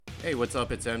Hey, what's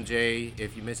up? It's MJ.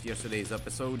 If you missed yesterday's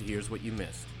episode, here's what you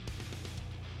missed.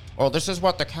 Well, this is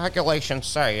what the calculations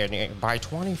say, and by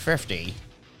 2050... You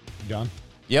done?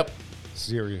 Yep.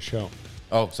 Serious show.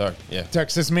 Oh, sorry. Yeah.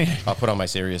 Texas man. I'll put on my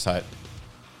serious hat.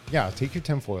 Yeah, take your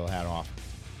tinfoil hat off.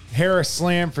 Harris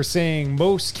slammed for saying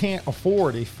most can't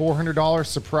afford a $400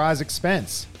 surprise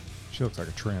expense. She looks like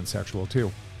a transsexual,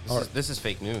 too. This is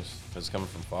fake news because it's coming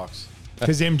from Fox.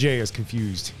 Because MJ is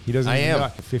confused. He doesn't I even am.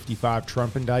 got the 55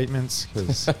 Trump indictments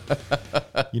because,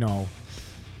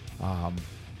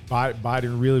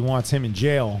 Biden really wants him in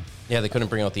jail. Yeah, they couldn't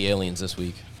bring out the aliens this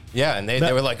week. Yeah, and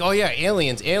they were like, oh, yeah,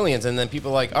 aliens. And then people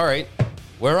are like, all right,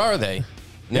 where are they? And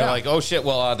they're like, oh, shit,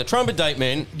 well, the Trump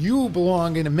indictment. You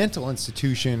belong in a mental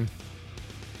institution.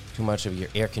 Too much of your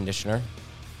air conditioner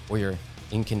or your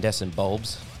incandescent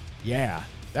bulbs. Yeah,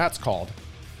 that's called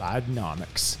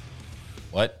Bidenomics.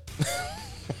 What?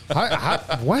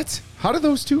 What? How do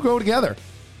those two go together?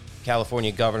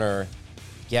 California Governor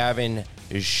Gavin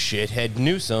Shithead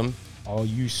Newsom. Oh,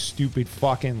 you stupid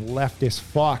fucking leftist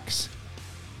fucks.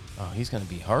 Oh, he's going to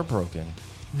be heartbroken.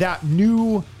 That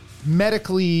new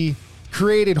medically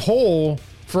created hole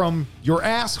from your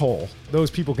asshole.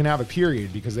 Those people can have a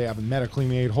period because they have a medically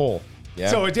made hole. Yeah.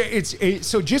 So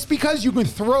so just because you can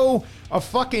throw a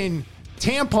fucking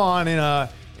tampon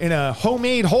in a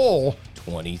homemade hole,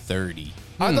 2030.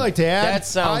 I'd like to add. That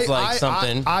sounds like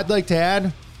something. I'd like to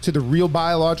add to the real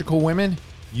biological women,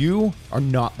 you are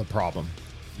not the problem.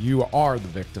 You are the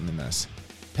victim in this.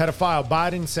 Pedophile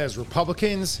Biden says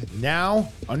Republicans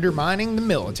now undermining the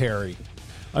military.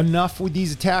 Enough with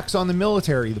these attacks on the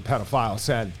military, the pedophile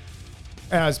said.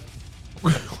 As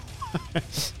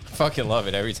Fucking love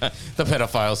it every time the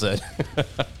pedophile said.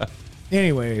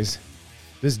 anyways,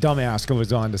 this dumbass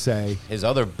goes on to say, His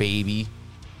other baby,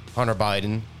 Hunter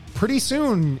Biden. pretty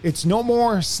soon it's no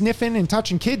more sniffing and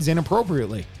touching kids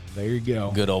inappropriately. There you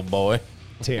go. Good old boy.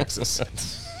 Texas.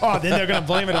 Oh, then they're going to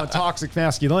blame it on toxic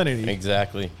masculinity.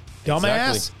 Exactly.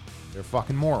 Dumbass. Exactly. They're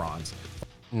fucking morons.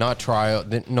 Not trial.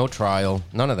 No trial.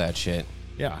 None of that shit.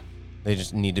 Yeah. They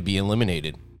just need to be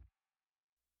eliminated.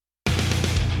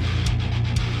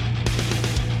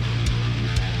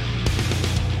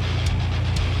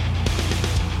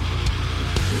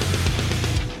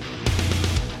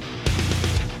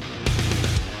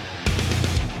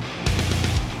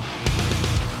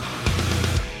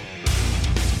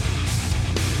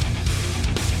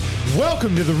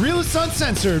 Welcome to the Realists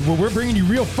Uncensored, where we're bringing you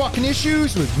real fucking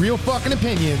issues with real fucking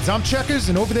opinions. I'm Checkers,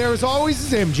 and over there, as always,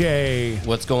 is MJ.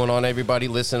 What's going on, everybody?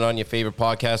 Listen on your favorite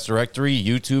podcast directory,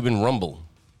 YouTube, and Rumble.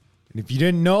 And if you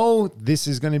didn't know, this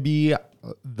is going to be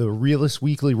the Realist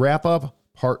Weekly Wrap-Up,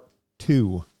 Part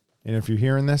 2. And if you're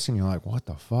hearing this and you're like, what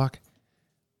the fuck?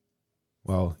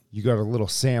 Well, you got a little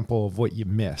sample of what you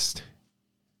missed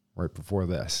right before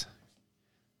this.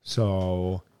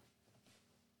 So,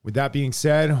 with that being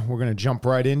said, we're going to jump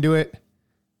right into it.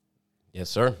 Yes,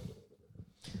 sir.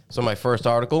 So my first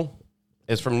article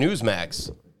is from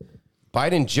Newsmax.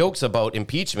 Biden jokes about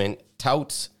impeachment,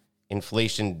 touts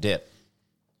inflation dip.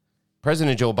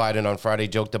 President Joe Biden on Friday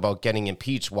joked about getting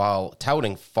impeached while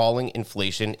touting falling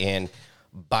inflation and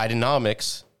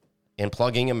Bidenomics and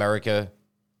plugging American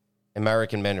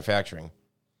manufacturing.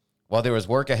 While there was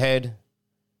work ahead,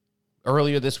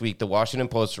 earlier this week, the Washington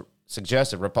Post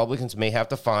suggested Republicans may have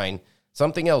to find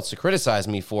something else to criticize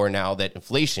me for now that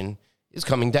inflation is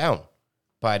coming down.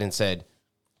 Biden said,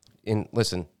 and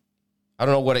listen, I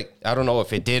don't know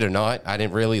if it did or not. I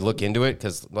didn't really look into it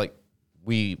because like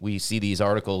we see these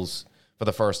articles for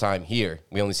the first time here.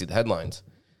 We only see the headlines.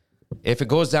 If it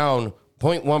goes down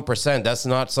 0.1%, that's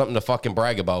not something to fucking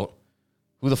brag about.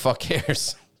 Who the fuck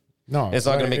cares? No, it's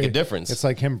not going to make a difference. It's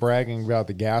like him bragging about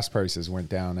the gas prices went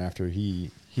down after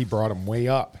he brought them way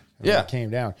up. And Yeah. they came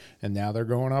down, and now they're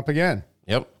going up again.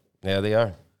 Yep. Yeah, they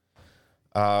are.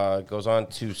 Goes on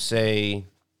to say,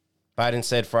 Biden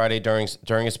said Friday during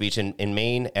a speech in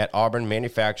Maine at Auburn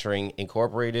Manufacturing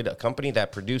Incorporated, a company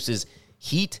that produces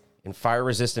heat and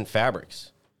fire-resistant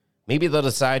fabrics. Maybe they'll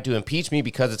decide to impeach me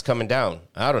because it's coming down.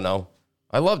 I don't know.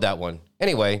 I love that one.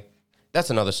 Anyway,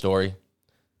 that's another story.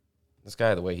 This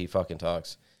guy, the way he fucking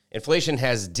talks. Inflation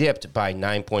has dipped by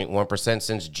 9.1%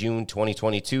 since June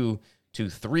 2022 to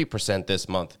 3% this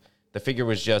month. The figure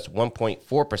was just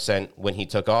 1.4% when he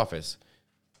took office.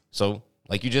 So,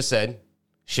 like you just said,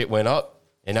 shit went up,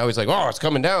 and now he's like, oh, it's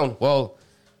coming down. Well,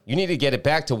 you need to get it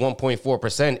back to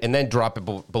 1.4% and then drop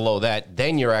it below that.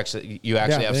 Then you actually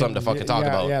have something to fucking talk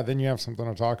about. Yeah, then you have something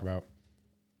to talk about.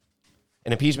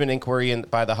 An impeachment inquiry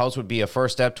by the House would be a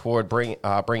first step toward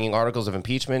bringing articles of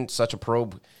impeachment. Such a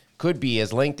probe could be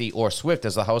as lengthy or swift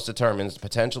as the House determines,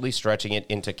 potentially stretching it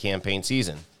into campaign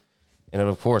season. And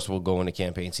of course, we'll go into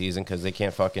campaign season because they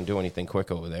can't fucking do anything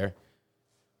quick over there.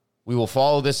 We will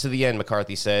follow this to the end,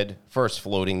 McCarthy said, first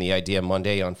floating the idea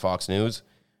Monday on Fox News.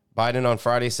 Biden on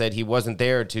Friday said he wasn't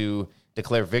there to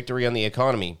declare victory on the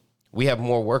economy. We have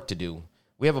more work to do.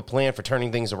 We have a plan for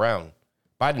turning things around.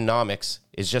 Bidenomics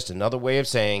is just another way of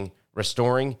saying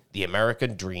restoring the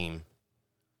American dream.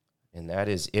 And that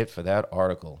is it for that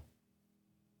article.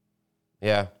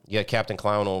 Yeah, you got Captain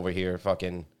Clown over here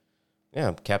fucking...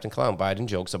 Yeah, Captain Clown, Biden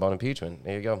jokes about impeachment.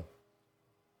 There you go.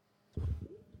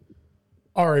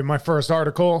 All right, my first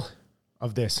article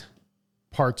of this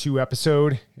part 2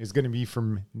 episode is going to be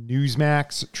from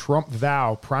Newsmax. Trump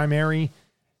vow primary.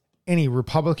 Any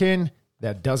Republican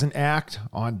that doesn't act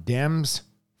on Dems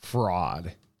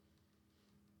fraud.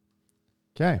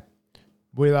 Okay.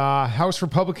 With House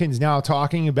Republicans now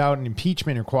talking about an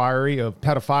impeachment inquiry of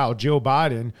pedophile Joe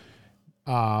Biden,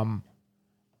 the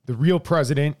real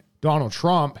president, Donald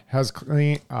Trump, has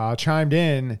chimed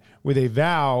in with a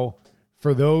vow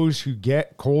for those who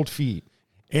get cold feet.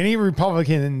 Any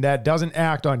Republican that doesn't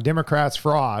act on Democrats'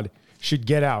 fraud should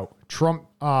get out. Trump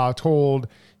told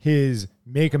his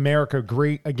Make America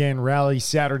Great Again rally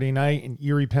Saturday night in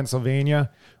Erie,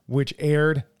 Pennsylvania, which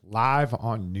aired live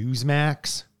on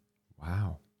Newsmax.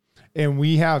 Wow. And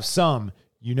we have some,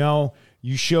 you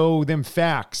show them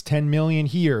facts, 10 million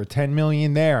here, 10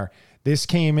 million there. This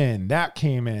came in, that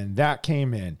came in, that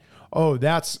came in. Oh,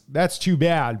 that's too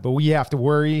bad, but we have to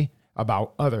worry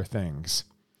about other things.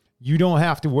 You don't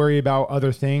have to worry about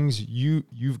other things.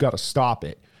 You've got to stop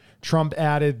it. Trump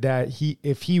added that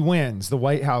if he wins the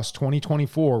White House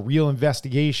 2024, real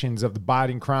investigations of the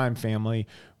Biden crime family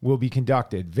will be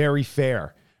conducted, very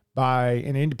fair, by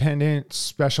an independent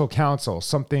special counsel,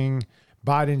 something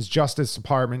Biden's Justice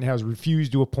Department has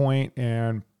refused to appoint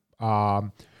and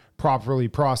properly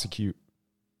prosecute.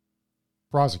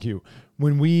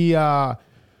 When we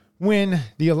win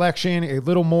the election a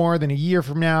little more than a year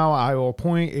from now, I will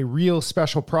appoint a real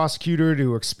special prosecutor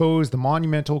to expose the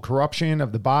monumental corruption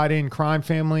of the Biden crime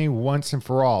family once and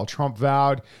for all. Trump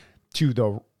vowed to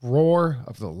the roar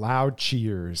of the loud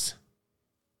cheers.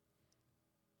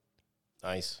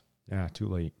 Nice. Yeah, too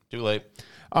late. Too late.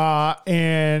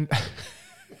 And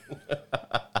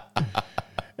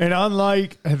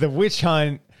unlike the witch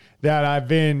hunt that I've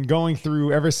been going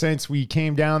through ever since we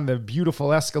came down the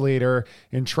beautiful escalator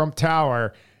in Trump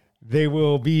Tower, they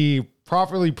will be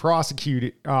properly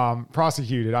prosecuted. I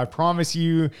promise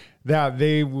you that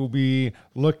they will be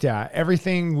looked at.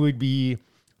 Everything would be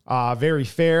very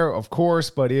fair, of course,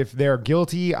 but if they're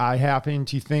guilty, I happen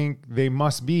to think they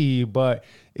must be, but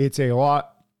it's a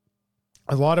lot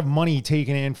of money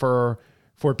taken in for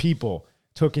people.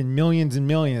 Took in millions and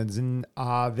millions, and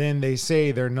then they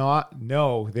say they're not.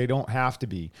 No, they don't have to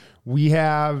be. We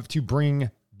have to bring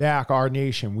back our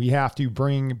nation. We have to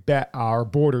bring back our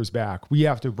borders back. We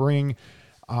have to bring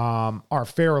our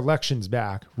fair elections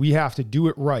back. We have to do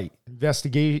it right.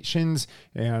 Investigations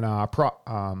and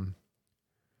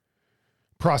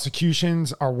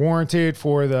prosecutions are warranted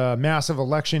for the massive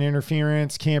election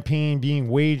interference campaign being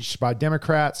waged by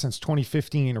Democrats since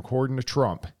 2015, according to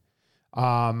Trump.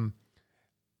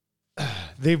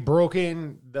 They've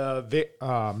broken the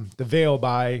veil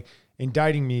by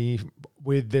indicting me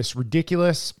with these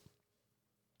ridiculous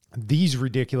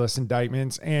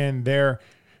indictments, and they're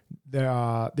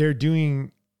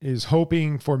doing is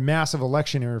hoping for massive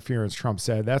election interference. Trump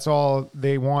said that's all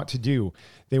they want to do.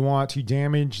 They want to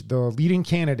damage the leading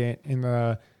candidate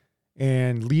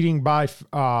and leading by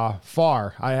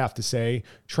far, I have to say.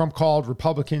 Trump called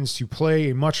Republicans to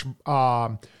play a much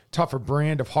tougher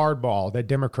brand of hardball that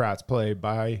Democrats play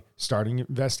by starting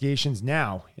investigations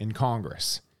now in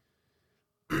Congress.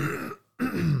 The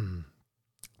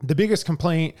biggest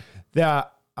complaint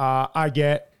that I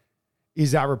get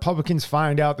is that Republicans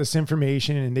find out this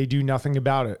information and they do nothing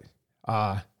about it.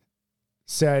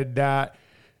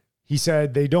 He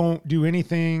said they don't do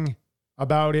anything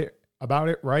about it,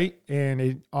 right? And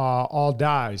it all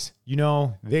dies.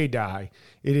 They die.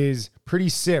 It is pretty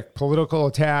sick political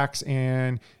attacks,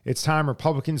 and it's time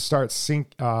Republicans start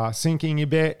sinking a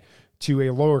bit to a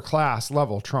lower class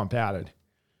level, Trump added.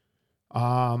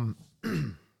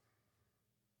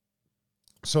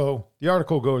 So the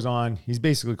article goes on. He's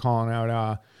basically calling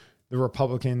out the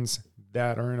Republicans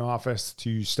that are in office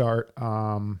to start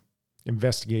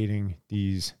investigating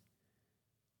these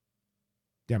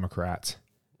Democrats.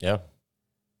 Yeah.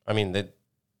 I mean,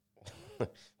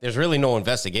 there's really no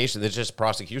investigation. There's just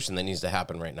prosecution that needs to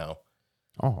happen right now.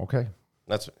 Oh, okay.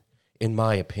 That's in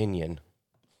my opinion.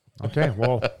 Okay,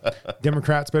 well,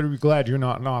 Democrats better be glad you're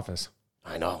not in office.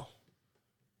 I know.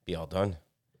 Be all done.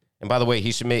 And by the way,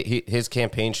 he should make his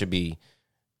campaign should be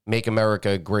 "Make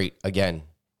America Great Again,"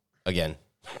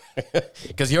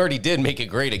 because he already did make it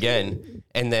great again,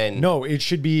 and then No, it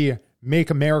should be make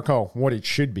America what it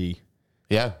should be.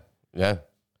 yeah.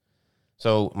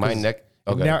 So my neck,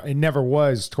 okay. It never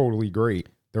was totally great.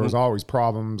 There was always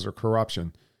problems or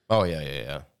corruption. Oh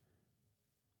yeah.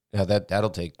 Yeah, that'll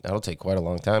take quite a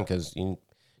long time because you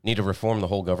need to reform the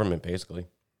whole government basically.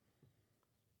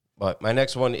 But my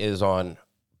next one is on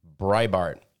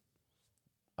Breitbart.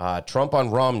 Trump on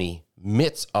Romney.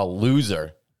 Mitt's a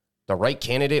loser. The right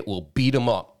candidate will beat him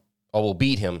up. Or will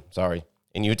beat him, sorry,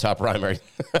 in Utah primary.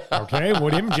 Okay,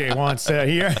 what MJ wants to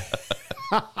hear.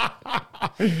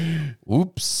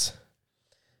 Oops.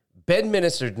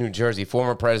 Bedminster, New Jersey,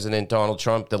 former President Donald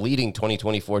Trump, the leading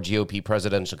 2024 GOP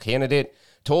presidential candidate,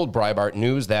 told Breitbart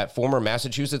News that former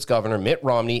Massachusetts Governor Mitt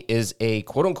Romney is a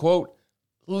quote-unquote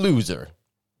loser.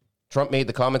 Trump made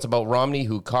the comments about Romney,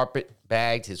 who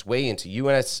carpet-bagged his way into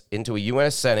a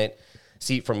U.S. Senate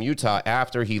seat from Utah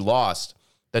after he lost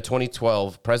the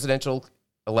 2012 presidential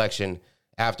election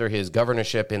after his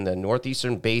governorship in the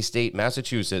northeastern Bay State,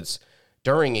 Massachusetts,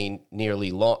 during a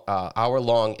nearly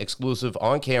hour-long exclusive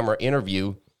on-camera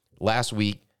interview last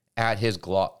week at his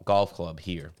golf club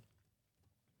here.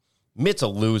 Mitt's a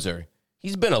loser.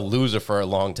 He's been a loser for a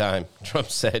long time, Trump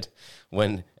said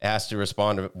when asked to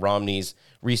respond to Romney's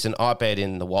recent op-ed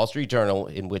in the Wall Street Journal,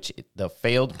 in which the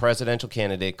failed presidential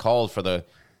candidate called for the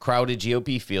crowded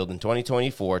GOP field in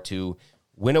 2024 to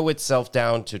winnow itself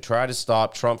down to try to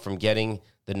stop Trump from getting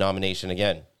the nomination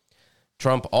again.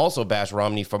 Trump also bashed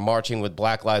Romney for marching with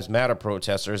Black Lives Matter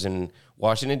protesters in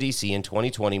Washington, D.C. in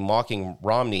 2020, mocking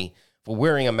Romney for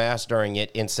wearing a mask during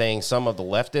it and saying some of the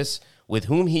leftists with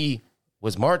whom he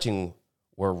was marching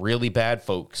were really bad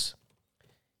folks.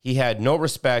 He had no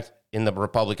respect in the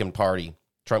Republican Party,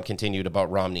 Trump continued about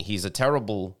Romney. He's a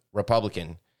terrible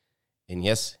Republican. And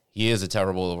yes, he is a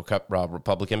terrible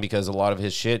Republican because a lot of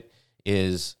his shit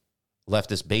is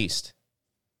leftist based.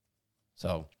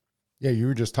 So, Yeah, you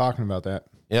were just talking about that.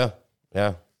 yeah.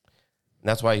 And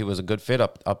that's why he was a good fit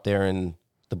up there in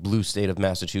the blue state of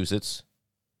Massachusetts.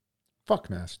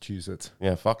 Fuck Massachusetts.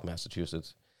 Yeah, fuck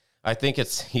Massachusetts. I think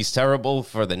he's terrible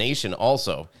for the nation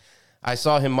also. I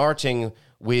saw him marching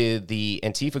with the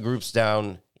Antifa groups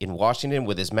down in Washington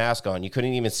with his mask on. You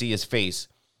couldn't even see his face.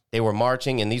 They were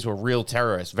marching, and these were real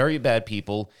terrorists, very bad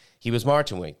people he was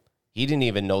marching with. He didn't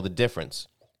even know the difference.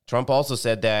 Trump also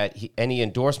said that any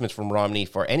endorsements from Romney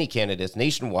for any candidates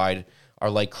nationwide are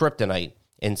like kryptonite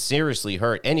and seriously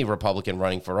hurt any Republican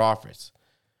running for office.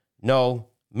 No,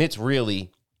 Mitt's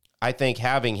really, I think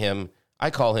having him, I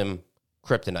call him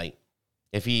kryptonite.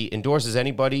 If he endorses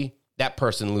anybody, that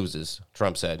person loses,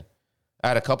 Trump said. I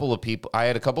had a couple people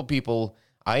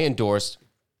I endorsed.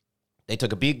 They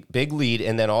took a big lead,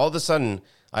 and then all of a sudden,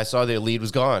 I saw their lead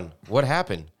was gone. What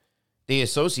happened? They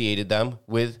associated them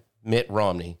with Mitt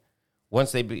Romney.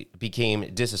 Once they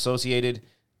became disassociated,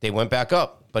 they went back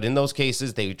up. But in those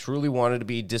cases, they truly wanted to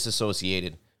be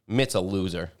disassociated. Mitt's a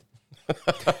loser.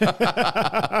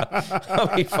 How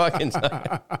many fucking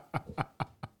times?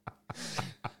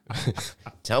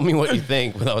 Tell me what you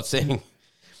think without saying.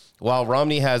 While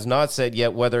Romney has not said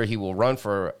yet whether he will run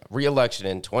for re-election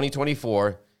in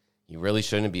 2024, he really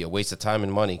shouldn't be a waste of time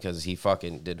and money because he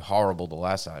fucking did horrible the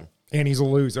last time. And he's a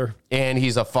loser. And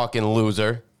he's a fucking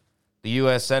loser. The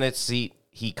U.S. Senate seat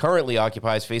he currently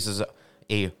occupies faces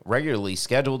a regularly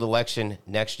scheduled election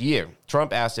next year.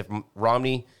 Trump asked if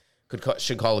Romney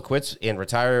should call it quits and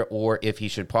retire, or if he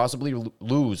should possibly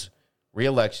lose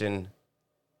re-election.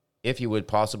 If he would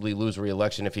possibly lose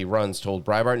re-election if he runs, told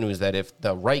Breitbart News that if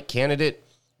the right candidate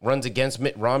runs against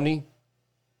Mitt Romney,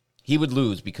 he would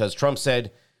lose because Trump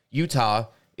said Utah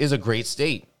is a great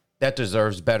state that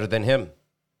deserves better than him.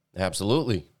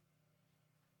 Absolutely.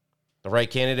 The right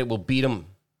candidate will beat him,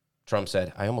 Trump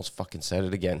said. I almost fucking said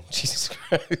it again. Jesus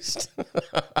Christ.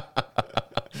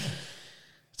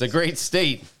 It's a great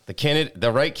state.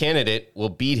 The right candidate will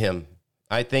beat him.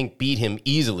 I think beat him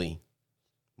easily.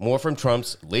 More from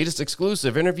Trump's latest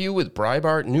exclusive interview with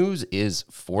Breitbart News is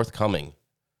forthcoming.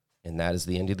 And that is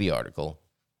the end of the article.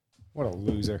 What a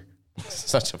loser.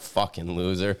 Such a fucking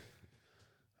loser.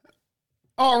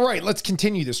 All right, let's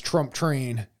continue this Trump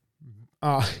train.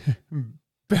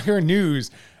 Better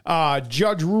news.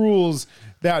 Judge rules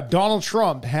that Donald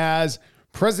Trump has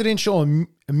presidential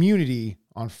immunity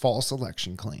on false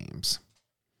election claims.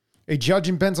 A judge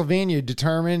in Pennsylvania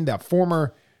determined that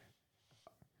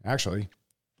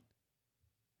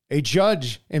A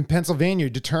judge in Pennsylvania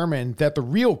determined that the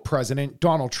real president,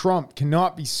 Donald Trump,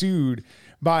 cannot be sued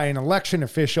by an election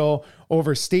official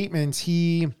over statements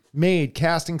he made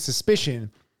casting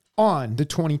suspicion on the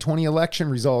 2020 election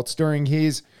results during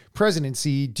his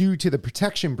presidency due to the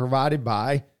protection provided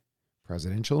by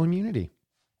presidential immunity.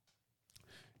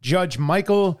 Judge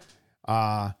Michael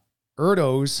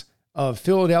Erdos of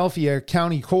Philadelphia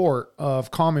County Court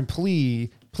of Common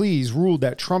Pleas ruled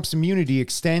that Trump's immunity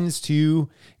extends to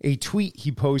a tweet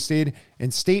he posted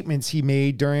and statements he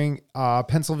made during a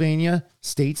Pennsylvania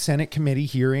State Senate committee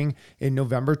hearing in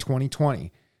November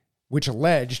 2020, which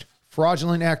alleged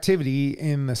fraudulent activity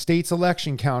in the state's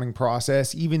election counting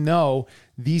process, even though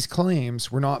these claims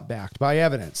were not backed by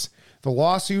evidence. The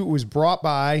lawsuit was brought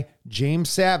by James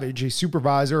Savage, a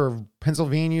supervisor of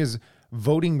Pennsylvania's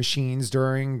voting machines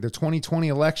during the 2020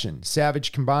 election.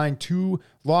 Savage combined two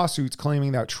lawsuits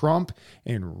claiming that Trump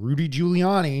and Rudy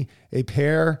Giuliani, a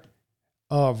pair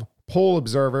of poll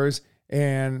observers,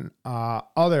 and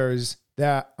others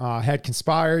that had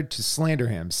conspired to slander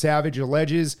him. Savage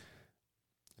alleges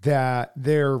that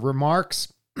their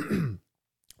remarks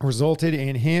resulted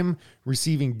in him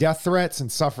receiving death threats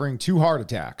and suffering 2 heart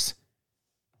attacks.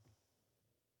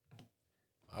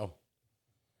 Wow.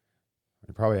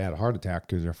 They probably had a heart attack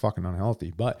because they're fucking unhealthy.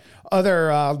 But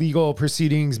other legal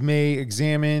proceedings may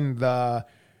examine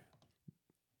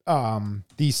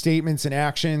these statements and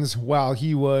actions while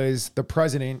he was the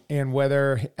president, and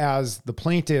whether, as the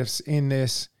plaintiffs in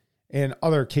this and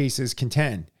other cases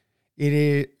contend,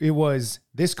 it was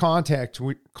this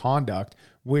conduct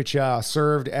which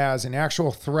served as an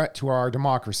actual threat to our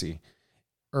democracy.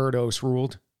 Erdos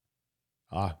ruled.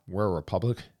 We're a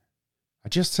republic. I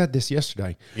just said this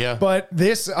yesterday. Yeah. But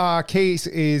this case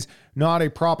is not a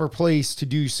proper place to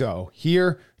do so.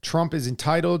 Here, Trump is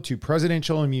entitled to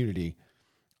presidential immunity.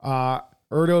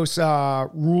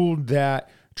 Erdos ruled that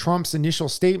Trump's initial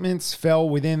statements fell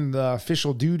within the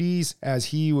official duties as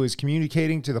he was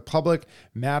communicating to the public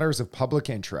matters of public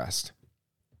interest.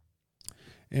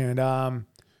 And the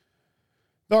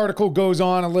article goes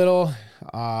on a little.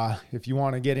 If you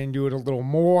want to get into it a little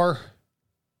more,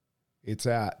 it's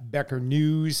at Becker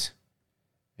News,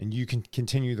 and you can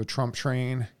continue the Trump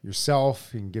train yourself.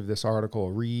 You can give this article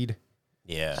a read.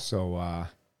 Yeah. So,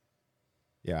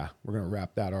 yeah, we're going to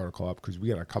wrap that article up because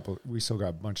we still got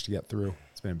a bunch to get through.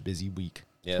 It's been a busy week.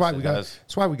 Yes,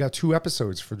 that's why we got 2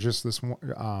 episodes for just this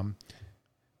one,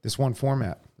 this one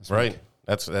format. Right.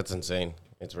 That's insane.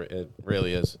 It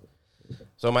really is.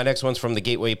 So my next one's from the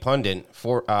Gateway Pundit.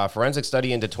 Forensic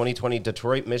study into 2020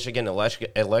 Detroit, Michigan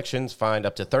elections find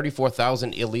up to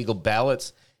 34,000 illegal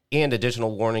ballots, and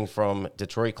additional warning from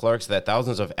Detroit clerks that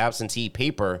thousands of absentee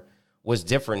paper was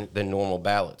different than normal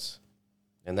ballots.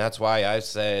 And that's why I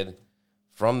said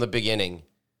from the beginning,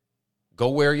 go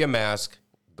wear your mask,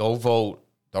 go vote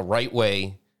the right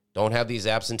way. Don't have these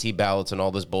absentee ballots and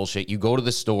all this bullshit. You go to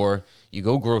the store, you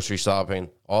go grocery shopping,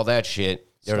 all that shit.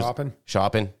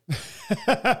 Shopping.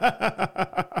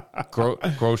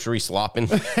 Grocery slopping.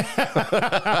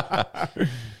 I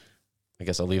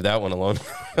guess I'll leave that one alone.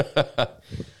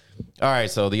 All right,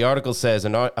 so the article says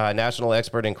a national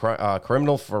expert in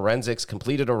criminal forensics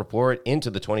completed a report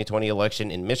into the 2020 election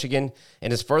in Michigan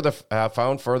and has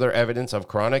found further evidence of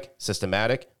chronic,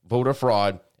 systematic voter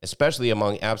fraud, especially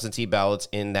among absentee ballots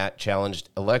in that challenged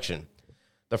election.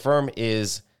 The firm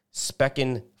is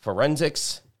Specken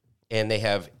Forensics, and they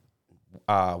have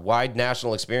wide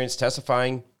national experience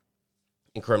testifying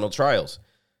in criminal trials.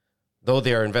 Through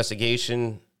their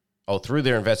investigation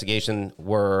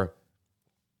where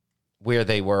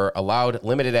they were allowed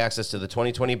limited access to the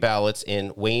 2020 ballots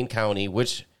in Wayne County,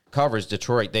 which covers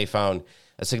Detroit, they found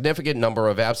a significant number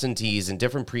of absentees in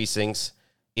different precincts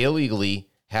illegally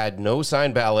had no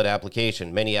signed ballot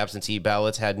application. Many absentee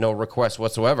ballots had no request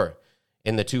whatsoever.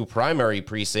 In the 2 primary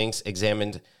precincts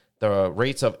examined, the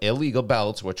rates of illegal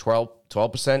ballots were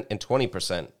 12% and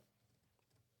 20%.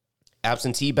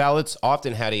 Absentee ballots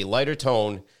often had a lighter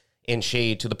tone and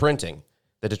shade to the printing.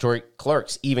 The Detroit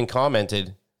clerks even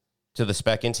commented to the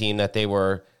Specken team that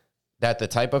the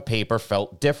type of paper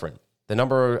felt different. The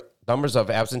numbers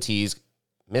of absentees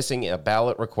missing a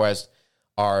ballot request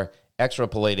are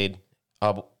extrapolated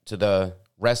up to the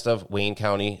rest of Wayne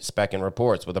County. Specken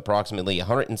reports with approximately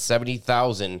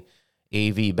 170,000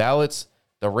 AV ballots.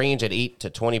 The range at 8 to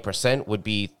 20% would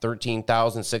be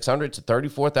 13,600 to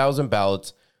 34,000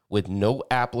 ballots with no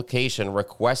application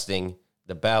requesting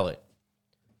the ballot.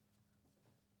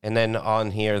 And then on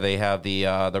here they have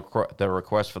the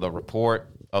request for the report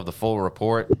of the full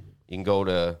report. You can go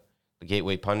to the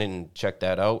Gateway Pundit and check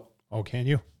that out. Oh, can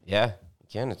you? Yeah, you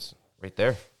can. It's right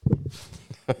there.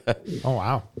 Oh,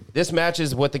 wow. This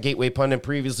matches what the Gateway Pundit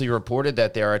previously reported,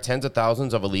 that there are tens of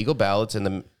thousands of illegal ballots in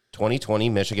the 2020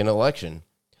 Michigan election.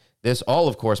 This all,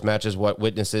 of course, matches what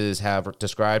witnesses have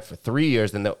described for 3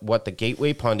 years and what the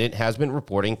Gateway pundit has been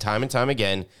reporting time and time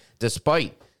again,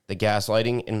 despite the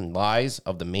gaslighting and lies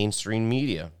of the mainstream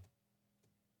media.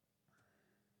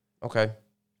 Okay.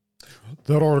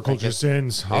 That article just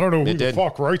ends. I don't know who the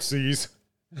fuck writes these.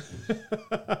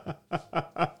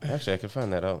 Actually, I could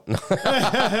find that out.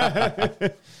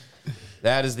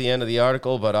 That is the end of the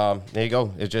article, but there you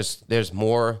go. It's just, there's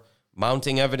more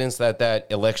mounting evidence that that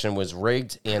election was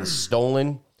rigged and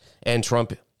stolen, and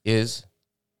Trump is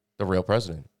the real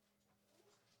president.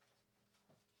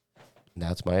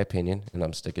 That's my opinion, and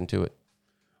I'm sticking to it.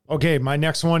 Okay, my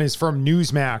next one is from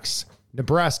Newsmax.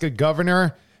 Nebraska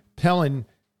Governor Pellin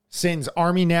sends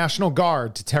Army National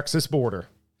Guard to Texas border.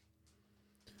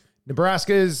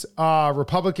 Nebraska's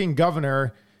Republican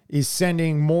governor is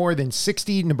sending more than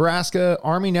 60 Nebraska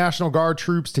Army National Guard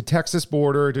troops to Texas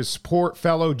border to support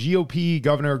fellow GOP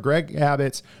Governor Greg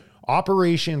Abbott's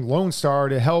Operation Lone Star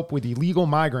to help with the illegal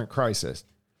migrant crisis.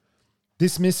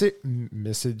 This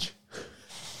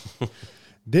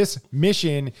This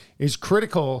mission is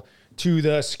critical to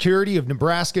the security of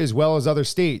Nebraska as well as other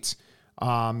states.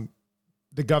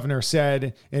 The governor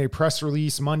said in a press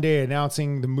release Monday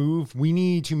announcing the move, we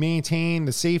need to maintain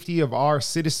the safety of our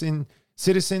citizens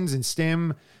and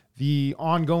stem the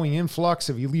ongoing influx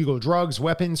of illegal drugs,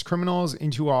 weapons, criminals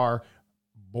into our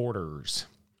borders.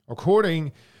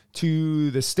 According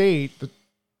to the state,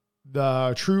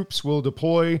 the troops will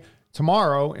deploy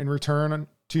tomorrow and return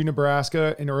to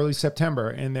Nebraska in early September,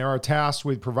 and they are tasked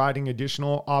with providing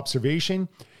additional observation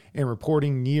and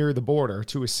reporting near the border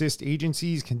to assist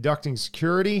agencies conducting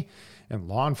security and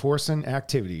law enforcement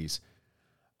activities.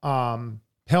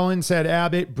 Pellin said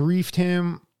Abbott briefed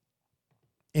him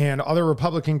and other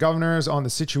Republican governors on the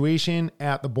situation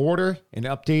at the border and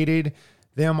updated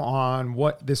them on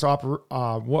what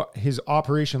his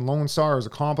Operation Lone Star is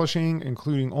accomplishing,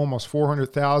 including almost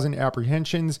 400,000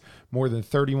 apprehensions, more than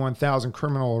 31,000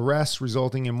 criminal arrests,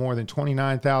 resulting in more than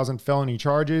 29,000 felony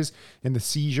charges, and the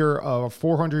seizure of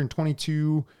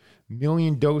 422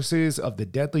 million doses of the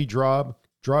deadly drug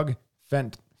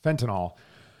fentanyl.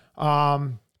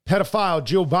 Pedophile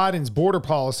Joe Biden's border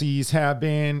policies have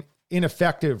been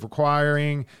ineffective,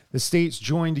 requiring the states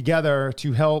join together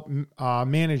to help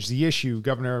manage the issue,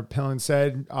 Governor Pellin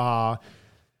said.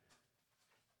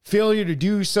 Failure to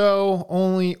do so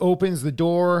only opens the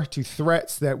door to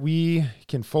threats that we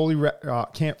can't fully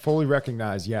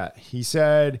recognize yet. He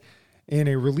said in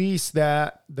a release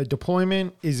that the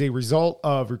deployment is a result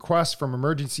of requests from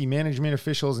emergency management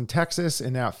officials in Texas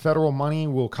and that federal money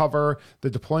will cover the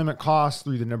deployment costs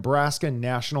through the Nebraska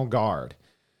National Guard.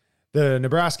 The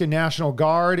Nebraska National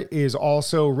Guard is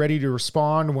also ready to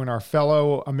respond when our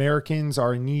fellow Americans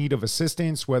are in need of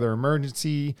assistance, whether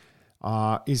emergency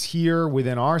is here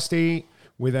within our state,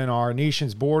 within our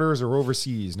nation's borders, or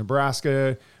overseas.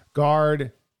 Nebraska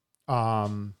Guard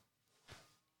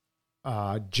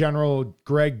General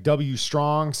Greg W.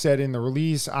 Strong said in the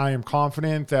release, I am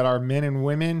confident that our men and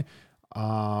women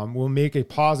will make a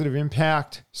positive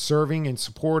impact serving in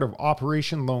support of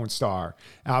Operation Lone Star.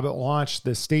 Abbott launched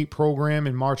the state program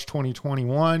in March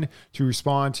 2021 to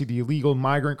respond to the illegal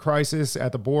migrant crisis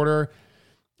at the border,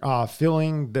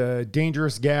 filling the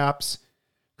dangerous gaps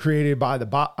created by the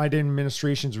Biden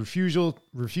administration's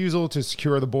refusal to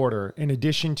secure the border. In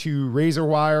addition to razor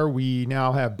wire, we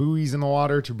now have buoys in the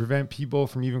water to prevent people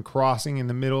from even crossing in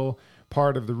the middle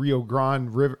part of the Rio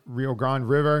Grande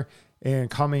River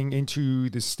and coming into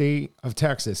the state of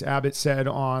Texas, Abbott said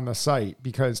on the site,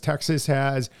 because Texas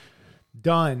has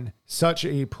done such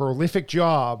a prolific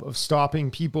job of stopping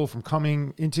people from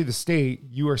coming into the state,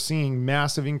 you are seeing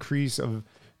massive increase of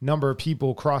number of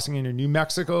people crossing into New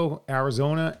Mexico,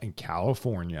 Arizona, and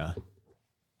California.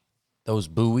 Those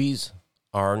buoys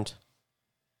aren't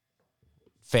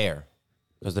fair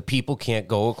because the people can't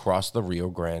go across the Rio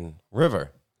Grande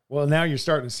River. Well, now you're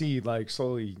starting to see like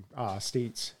slowly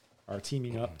states are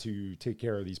teaming up to take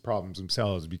care of these problems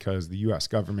themselves because the U.S.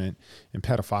 government and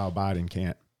pedophile Biden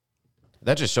can't.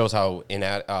 That just shows how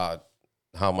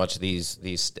much these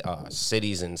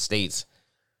cities and states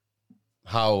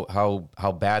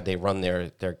how bad they run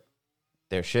their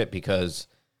shit, because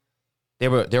they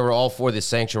were all for this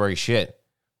sanctuary shit,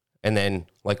 and then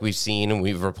like we've seen and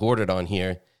we've reported on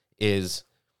here is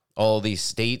all these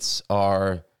states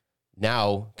are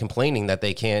now complaining that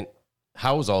they can't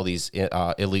house all these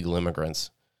illegal immigrants,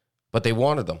 but they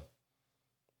wanted them.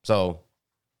 So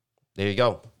there you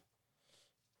go.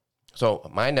 So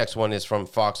my next one is from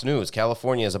Fox News.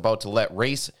 California is about to let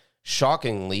race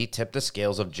shockingly tip the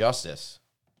scales of justice.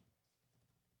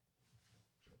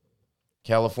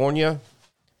 California,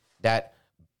 that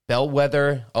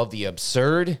bellwether of the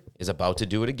absurd is about to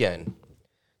do it again.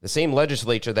 The same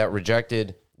legislature that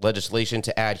rejected legislation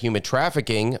to add human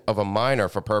trafficking of a minor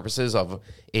for purposes of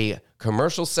a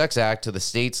commercial sex act to the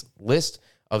state's list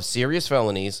of serious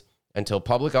felonies until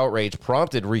public outrage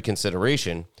prompted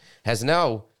reconsideration has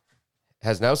now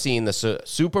seen the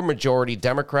supermajority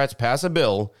Democrats pass a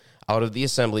bill out of the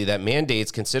assembly that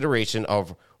mandates consideration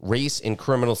of race in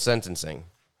criminal sentencing.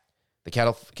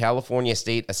 The California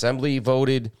State Assembly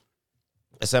voted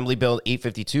Assembly Bill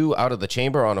 852 out of the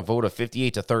chamber on a vote of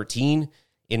 58 to 13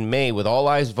 in May, with all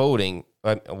ayes voting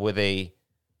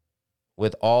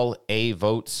with all A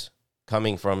votes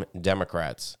coming from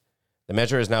Democrats. The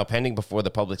measure is now pending before the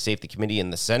Public Safety Committee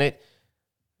in the Senate.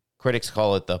 Critics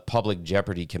call it the Public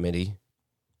Jeopardy Committee.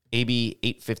 AB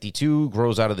 852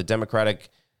 grows out of Democratic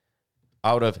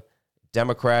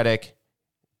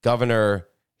Governor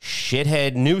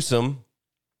Shithead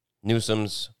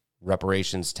Newsom's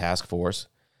reparations task force.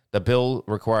 The bill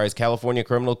requires California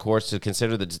criminal courts to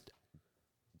consider the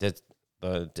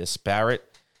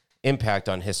disparate impact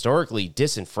on historically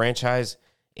disenfranchised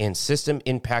and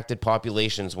system-impacted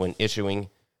populations when issuing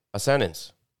a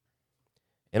sentence.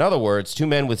 In other words, two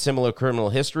men with similar criminal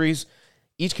histories,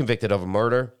 each convicted of a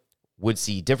murder, would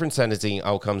see different sentencing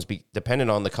outcomes dependent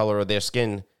on the color of their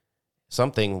skin,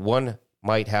 something one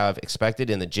might have expected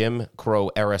in the Jim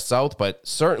Crow era South, but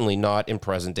certainly not in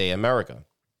present-day America.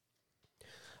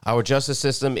 Our justice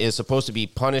system is supposed to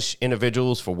punish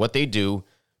individuals for what they do,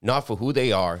 not for who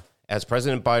they are, as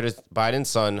President Biden's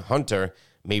son, Hunter,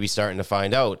 may be starting to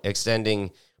find out, extending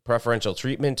preferential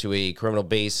treatment to a criminal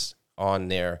based on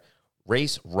their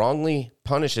race wrongly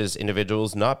punishes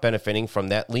individuals not benefiting from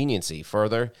that leniency.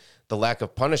 Further, the lack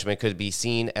of punishment could be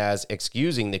seen as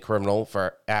excusing the criminal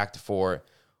act for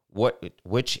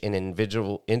which an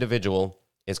individual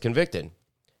is convicted.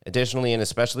 Additionally, and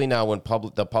especially now when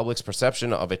the public's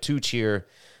perception of a two-tier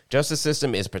justice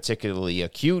system is particularly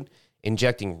acute,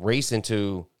 injecting race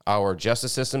into our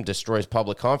justice system destroys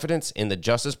public confidence in the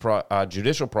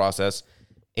judicial process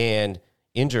and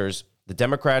injures the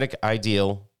democratic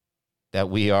ideal that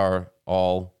we are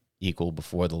all equal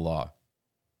before the law.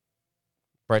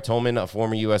 Brett Tolman, a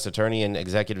former U.S. attorney and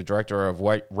executive director of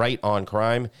Right on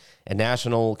Crime, a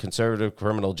national conservative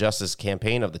criminal justice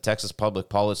campaign of the Texas Public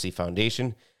Policy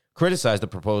Foundation, criticized the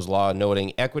proposed law,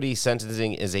 noting equity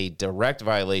sentencing is a direct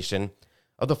violation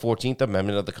of the 14th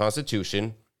Amendment of the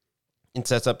Constitution and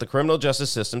sets up the criminal justice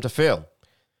system to fail.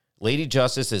 Lady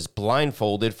Justice is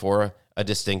blindfolded for a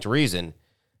distinct reason: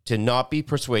 to not be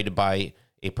persuaded by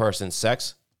a person's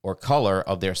sex or color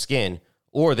of their skin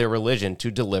or their religion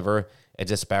to deliver a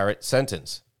disparate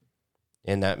sentence.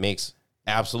 And that makes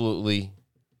absolutely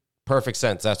perfect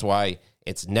sense. That's why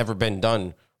it's never been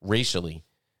done racially.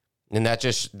 And that's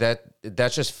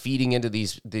just feeding into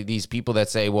these people that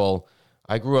say, well,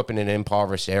 I grew up in an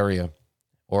impoverished area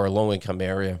or a low-income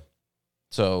area,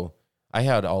 so I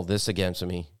had all this against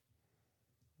me,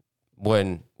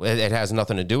 when it has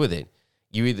nothing to do with it.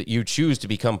 You choose to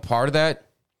become part of that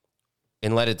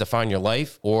and let it define your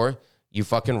life, or you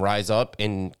fucking rise up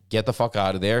and get the fuck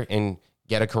out of there and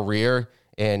get a career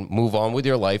and move on with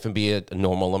your life and be a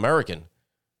normal American,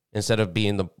 instead of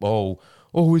being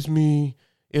it's me.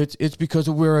 It's because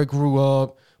of where I grew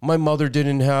up. My mother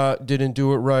didn't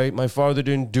do it right. My father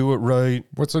didn't do it right.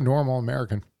 What's a normal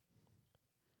American?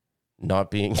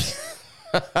 Not being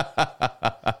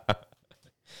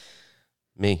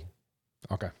me.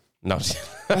 Okay. No.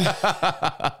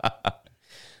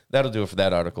 That'll do it for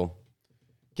that article.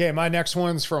 Okay, my next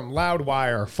one's from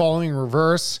Loudwire. Following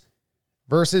Reverse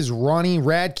versus Ronnie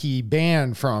Radke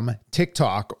banned from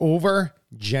TikTok over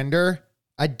gender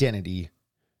identity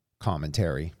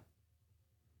commentary.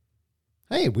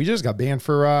 Hey, we just got banned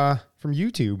from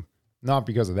YouTube. Not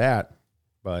because of that,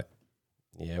 but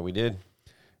yeah, we did.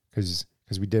 Because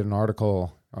we did an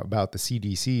article about the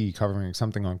CDC covering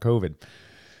something on COVID.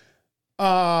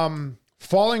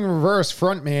 Falling Reverse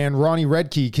frontman Ronnie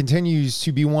Radke continues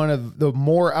to be one of the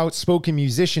more outspoken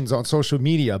musicians on social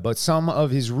media, but some of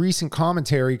his recent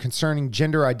commentary concerning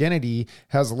gender identity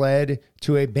has led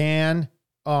to a ban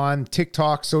on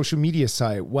TikTok social media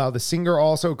site, while the singer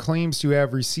also claims to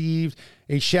have received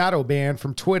a shadow ban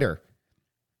from Twitter,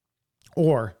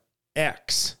 or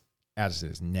X, as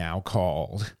it is now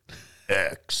called.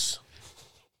 X.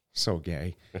 So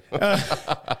gay.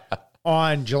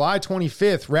 On July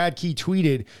 25th, Radke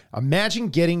tweeted, "Imagine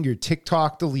getting your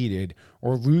TikTok deleted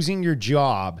or losing your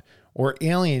job or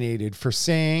alienated for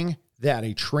saying that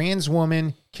a trans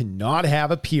woman cannot have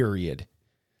a period.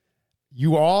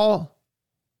 You all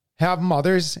have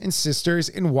mothers and sisters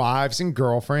and wives and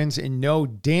girlfriends and know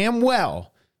damn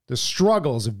well the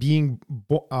struggles of being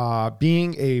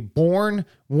a born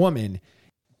woman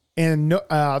and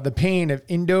the pain of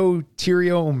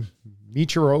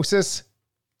endometriosis,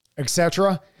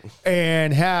 etc.,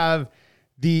 and have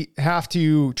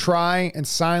to try and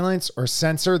silence or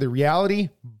censor the reality.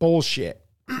 Bullshit.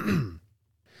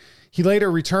 He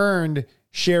later returned,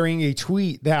 sharing a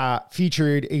tweet that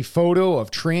featured a photo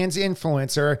of trans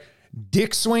influencer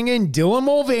dick swinging Dylan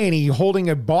Mulvaney holding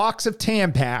a box of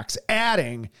Tampax,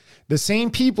 adding, "The same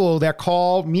people that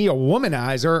call me a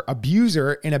womanizer,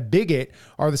 abuser, and a bigot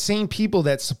are the same people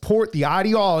that support the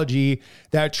ideology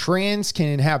that trans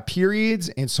can have periods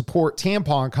and support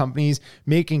tampon companies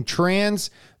making trans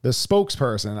the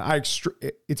spokesperson.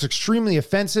 It's extremely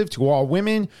offensive to all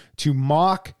women to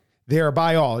mock their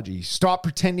biology. Stop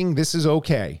pretending this is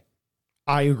okay."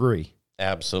 I agree.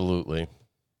 Absolutely.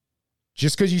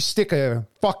 Just because you stick a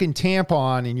fucking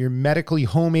tampon in your medically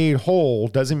homemade hole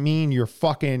doesn't mean you're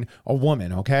fucking a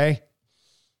woman, okay?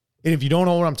 And if you don't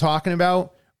know what I'm talking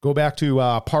about, go back to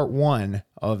part 1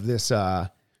 of this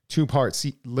 2-part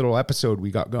little episode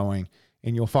we got going,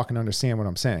 and you'll fucking understand what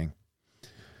I'm saying.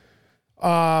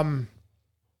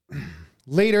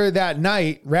 Later that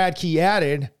night, Radke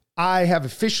added, "I have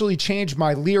officially changed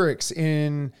my lyrics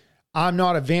in I'm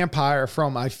Not a Vampire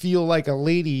from I feel like a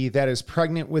lady that is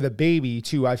pregnant with a baby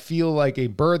to I feel like a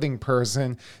birthing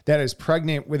person that is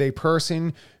pregnant with a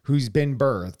person who's been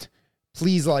birthed.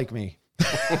 Please like me."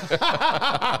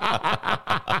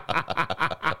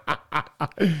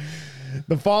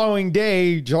 The following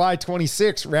day, July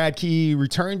 26th, Radke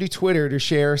returned to Twitter to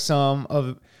share some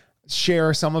of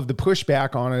the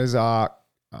pushback on his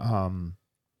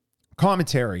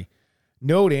commentary,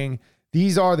 noting,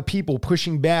 "These are the people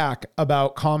pushing back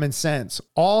about common sense.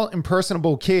 All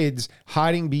impersonable kids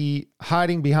hiding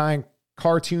behind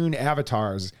cartoon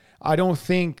avatars. I don't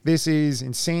think this is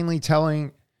insanely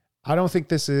telling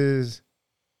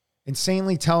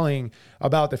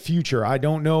about the future. I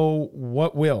don't know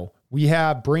what will. We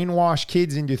have brainwashed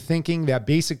kids into thinking that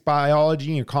basic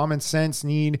biology and common sense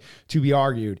need to be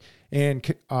argued. And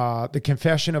the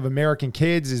confession of American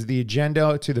kids is the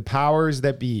agenda to the powers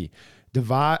that be.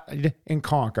 Divide and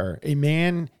conquer. A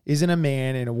man isn't a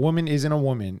man and a woman isn't a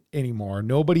woman anymore.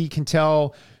 Nobody can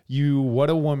tell you what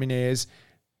a woman is."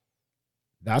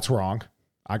 That's wrong.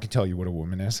 I can tell you what a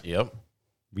woman is. Yep.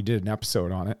 We did an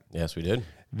episode on it. Yes, we did.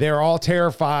 "They're all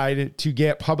terrified to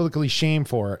get publicly shamed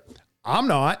for it. I'm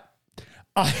not.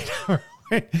 I never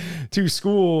went to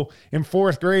school in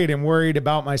 4th grade and worried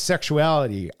about my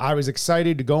sexuality. I was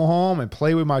excited to go home and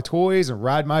play with my toys and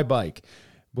ride my bike.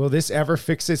 Will this ever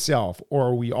fix itself, or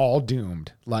are we all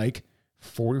doomed? Like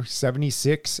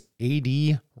 476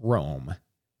 AD Rome."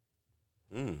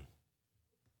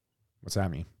 What's that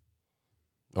mean?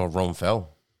 Oh, Rome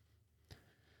fell.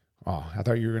 Oh, I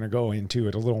thought you were going to go into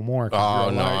it a little more. Oh,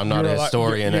 no, I'm not a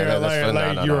historian.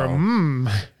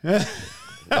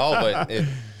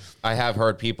 I have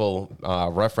heard people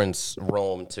reference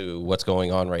Rome to what's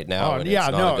going on right now.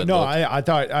 I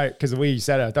thought, because the way you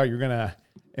said it, I thought you were going to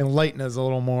enlighten us a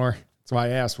little more. That's why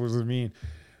I asked, what does it mean?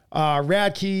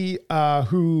 Radke,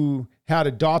 who had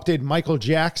adopted Michael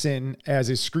Jackson as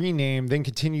his screen name, then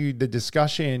continued the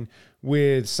discussion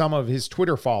with some of his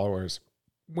Twitter followers.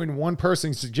 When one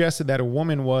person suggested that a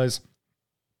woman was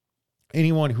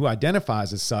anyone who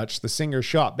identifies as such, the singer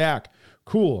shot back,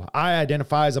 "Cool, I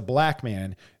identify as a black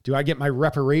man. Do I get my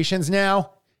reparations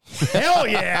now?" Hell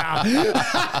yeah!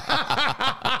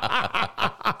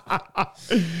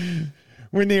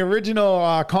 When the original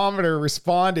commenter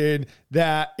responded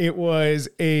that it was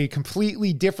a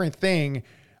completely different thing,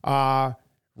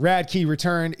 Radke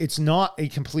returned, "It's not a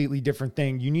completely different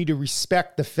thing. You need to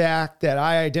respect the fact that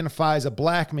I identify as a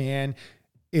black man.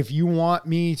 If you want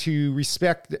me to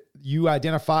respect you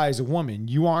identify as a woman,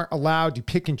 you aren't allowed to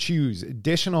pick and choose."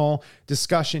 Additional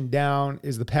discussion down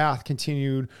is the path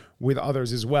continued with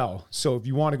others as well. So if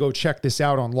you want to go check this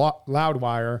out on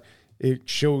Loudwire, it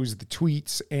shows the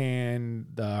tweets and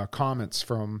the comments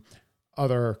from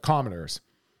other commenters.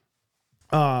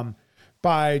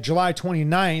 By July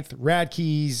 29th,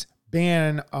 Radke's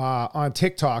ban on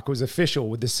TikTok was official,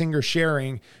 with the singer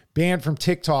sharing banned from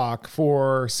TikTok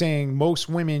for saying most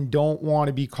women don't want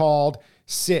to be called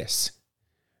cis.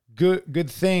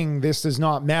 Good thing this does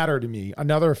not matter to me.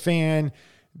 Another fan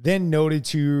then noted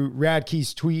to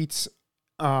Radke's tweets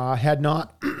had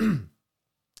not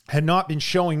been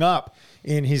showing up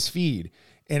in his feed,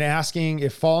 and asking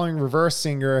if Falling Reverse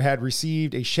Singer had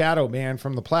received a shadow ban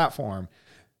from the platform.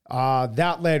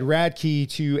 That led Radke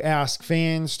to ask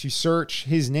fans to search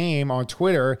his name on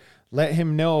Twitter, let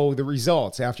him know the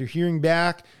results. After hearing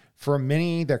back from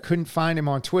many that couldn't find him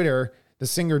on Twitter, The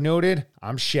singer noted,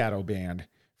 I'm shadow banned.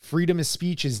 Freedom of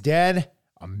speech is dead.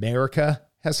 America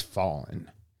has fallen.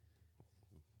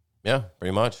 Yeah,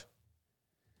 pretty much.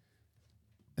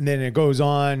 And then it goes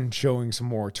on showing some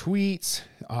more tweets.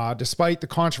 Despite the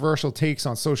controversial takes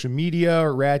on social media,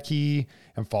 Radke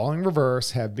and Falling Reverse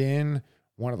have been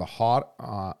one of the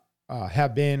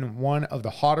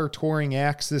hotter touring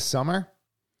acts this summer,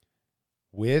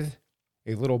 with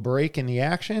a little break in the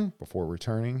action before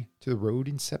returning to the road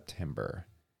in September.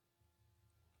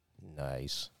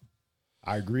 Nice.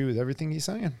 I agree with everything he's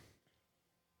saying.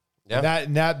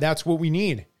 Yeah. That's what we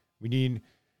need. We need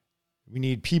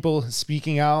people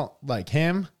speaking out like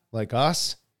him, like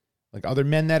us, like other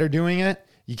men that are doing it.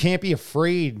 You can't be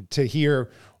afraid to hear,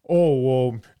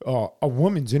 a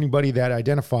woman's anybody that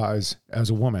identifies as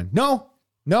a woman. No.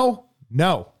 A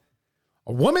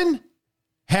woman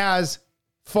has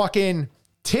fucking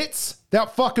tits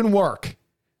that fucking work.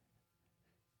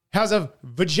 Has a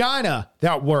vagina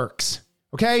that works.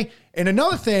 Okay? And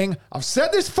another thing, I've said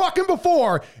this fucking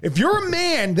before. If you're a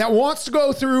man that wants to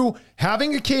go through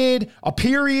having a kid, a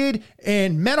period,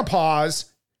 and menopause,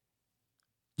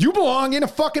 you belong in a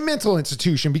fucking mental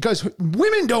institution, because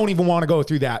women don't even want to go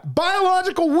through that.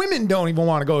 Biological women don't even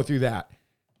want to go through that.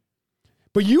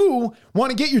 But you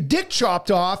want to get your dick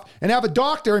chopped off and have a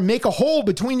doctor and make a hole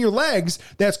between your legs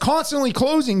that's constantly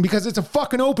closing because it's a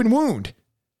fucking open wound.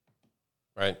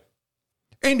 Right.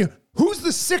 And who's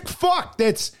the sick fuck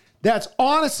that's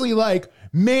honestly like,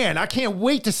 man, I can't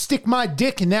wait to stick my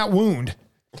dick in that wound.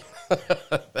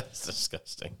 That's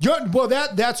disgusting. Yeah, well,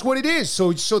 that's what it is.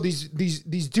 So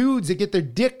these dudes that get their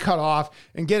dick cut off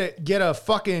and get a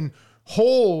fucking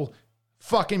hole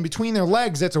fucking between their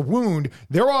legs, that's a wound.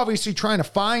 They're obviously trying to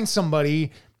find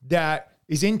somebody that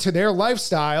is into their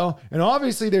lifestyle, and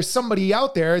obviously there's somebody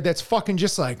out there that's fucking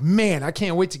just like, man, I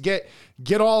can't wait to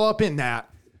get all up in that.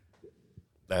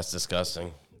 That's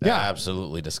disgusting. Yeah.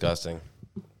 Absolutely disgusting.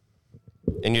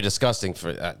 And you're disgusting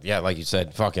for, like you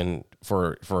said, fucking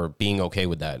for being okay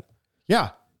with that. Yeah.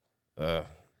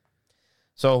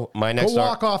 So my next... Go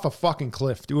walk off a fucking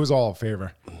cliff. Do us all a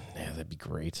favor. Yeah, that'd be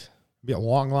great. Be a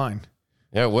long line.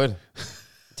 Yeah, it would.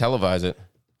 Televise it.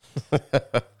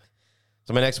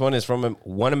 So my next one is from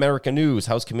One America News.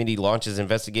 House Committee launches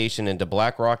investigation into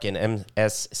BlackRock and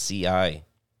MSCI.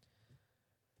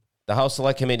 The House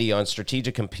Select Committee on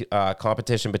Strategic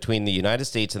Competition between the United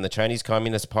States and the Chinese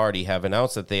Communist Party have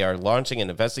announced that they are launching an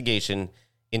investigation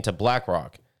into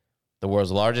BlackRock, the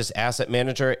world's largest asset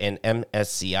manager, and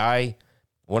MSCI,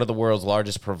 one of the world's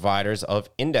largest providers of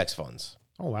index funds.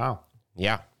 Oh, wow.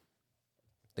 Yeah.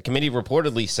 The committee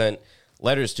reportedly sent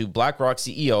letters to BlackRock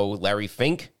CEO Larry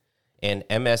Fink and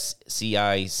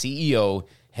MSCI CEO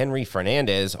Henry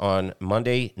Fernandez on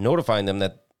Monday, notifying them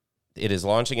that it is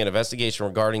launching an investigation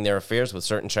regarding their affairs with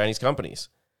certain Chinese companies.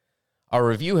 Our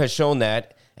review has shown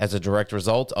that, as a direct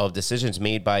result of decisions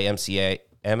made by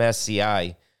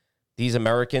MSCI, these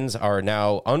Americans are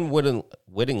now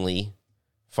unwittingly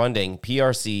funding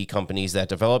PRC companies that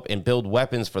develop and build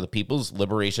weapons for the People's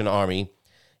Liberation Army,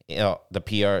 the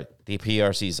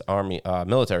PRC's army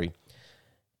military,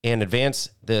 and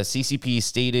advance the CCP's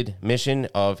stated mission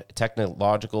of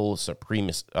technological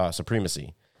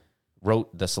supremacy,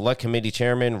 wrote the Select Committee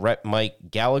Chairman, Rep. Mike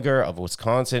Gallagher of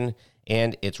Wisconsin,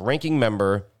 and its ranking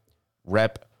member,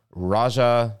 Rep.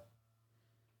 Raja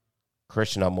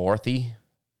Krishnamurthy,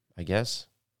 I guess.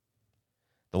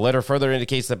 The letter further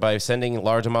indicates that by sending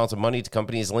large amounts of money to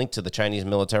companies linked to the Chinese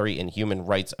military and human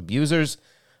rights abusers,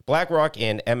 BlackRock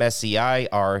and MSCI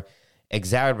are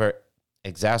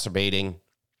exacerbating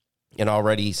an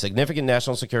already significant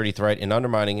national security threat and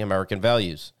undermining American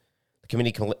values. The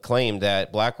committee claimed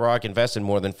that BlackRock invested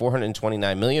more than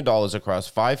 $429 million across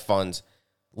 5 funds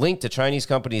linked to Chinese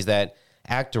companies that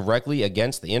act directly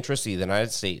against the interests of the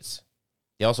United States.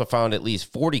 They also found at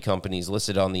least 40 companies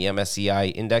listed on the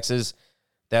MSCI indexes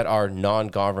that are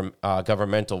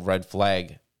non-governmental red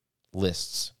flag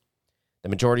lists. The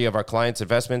majority of our clients'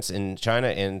 investments in China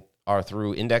and are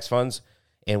through index funds,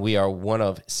 and we are one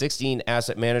of 16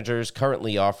 asset managers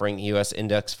currently offering U.S.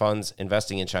 index funds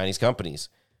investing in Chinese companies,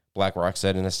 BlackRock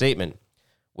said in a statement.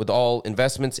 With all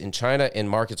investments in China and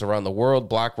markets around the world,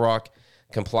 BlackRock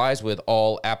complies with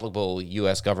all applicable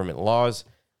U.S. government laws.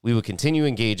 We will continue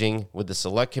engaging with the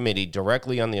Select Committee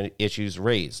directly on the issues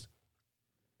raised.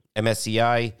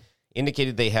 MSCI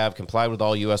indicated they have complied with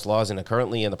all U.S. laws and are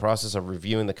currently in the process of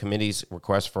reviewing the committee's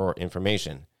request for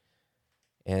information.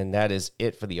 And that is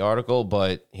it for the article,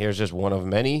 but here's just one of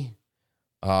many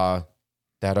that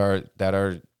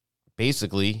are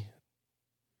basically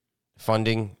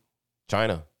funding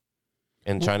China.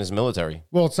 and China's military.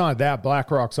 Well, it's not that.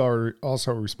 BlackRock's are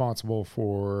also responsible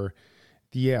for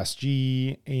the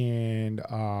ESG and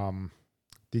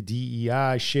the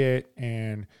DEI shit.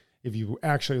 And if you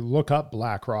actually look up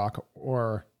BlackRock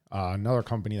or another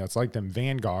company that's like them,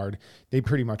 Vanguard, they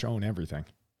pretty much own everything.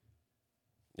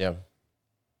 Yeah.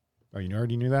 Oh, you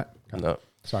already knew that? Okay. No.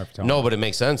 Sorry for telling No, me. but it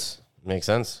makes sense. It makes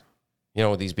sense. You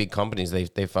know, with these big companies, they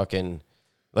fucking,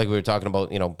 like we were talking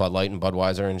about, you know, Bud Light and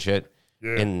Budweiser and shit.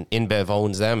 Yeah. And InBev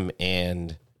owns them,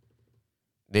 and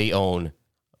they own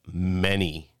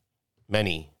many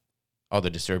other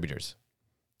distributors.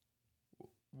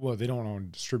 Well, they don't own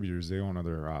distributors. They own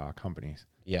other companies.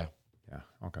 Yeah. Yeah.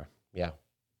 Okay. Yeah.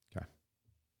 Okay.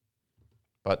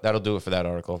 But that'll do it for that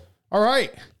article. All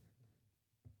right.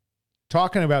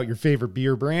 Talking about your favorite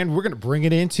beer brand, we're going to bring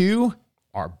it into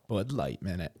our Bud Light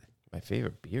Minute. My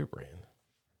favorite beer brand.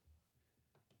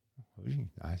 You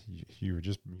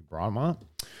brought them up.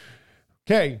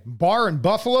 Okay. Bar in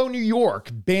Buffalo, New York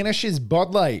banishes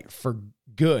Bud Light for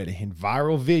good in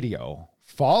viral video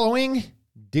following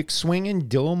Dick Swingin'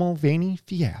 Dylan Mulvaney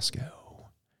fiasco.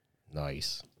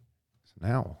 Nice. So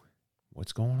now,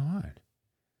 what's going on?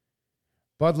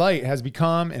 Bud Light has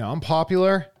become so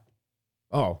unpopular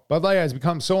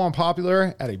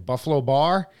at a Buffalo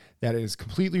bar that it is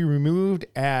completely removed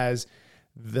as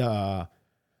the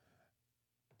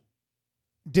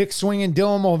Dick Swingin'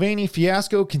 Dylan Mulvaney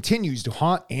fiasco continues to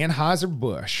haunt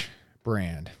Anheuser-Busch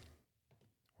brand.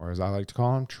 Or as I like to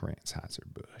call him,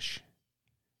 Transheiser-Busch.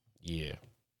 Yeah.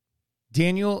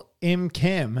 Daniel M.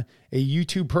 Kim, a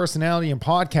YouTube personality and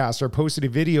podcaster, posted a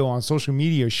video on social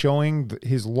media showing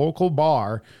his local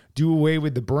bar do away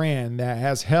with the brand that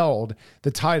has held the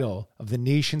title of the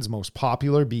nation's most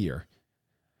popular beer.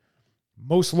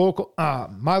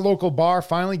 My local bar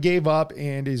finally gave up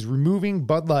and is removing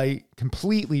Bud Light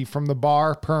completely from the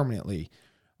bar permanently.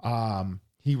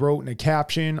 He wrote in a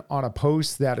caption on a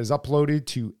post that is uploaded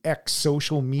to X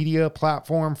social media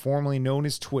platform formerly known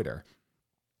as Twitter.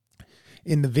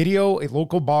 In the video, a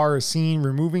local bar is seen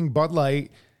removing Bud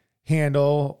Light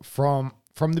handle from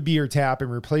the beer tap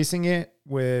and replacing it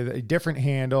with a different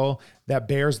handle that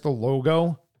bears the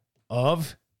logo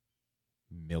of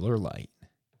Miller Lite.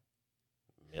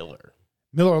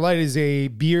 Miller Lite is a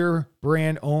beer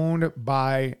brand owned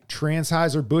by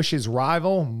Transheiser-Busch's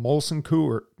rival, Molson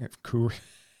Coors.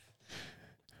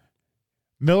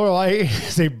 Miller Lite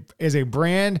is a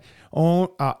brand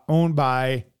owned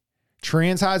by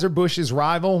Transheiser-Busch's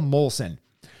rival, Molson.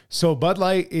 So Bud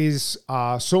Light is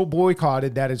so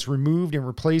boycotted that it's removed and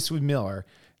replaced with Miller.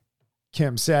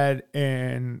 Kim said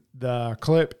in the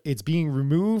clip, "It's being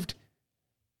removed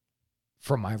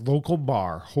from my local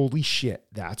bar. Holy shit,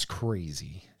 that's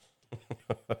crazy."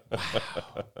 Wow.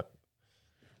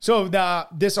 So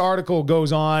this article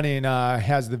goes on and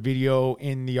has the video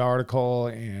in the article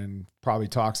and probably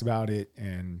talks about it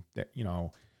and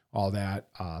all that.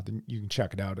 You can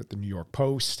check it out at the New York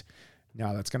Post.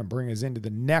 Now that's going to bring us into the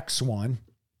next one.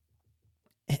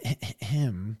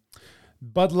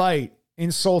 Bud Light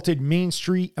insulted Main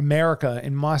Street America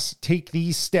and must take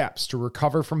these steps to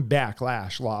recover from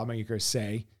backlash, lawmakers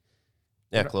say.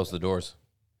 Yeah, close the doors.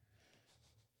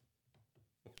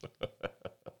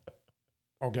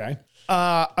 Okay.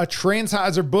 A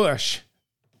Transheiser-Busch.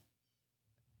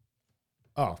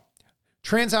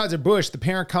 Transheiser-Busch, the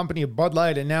parent company of Bud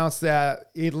Light, announced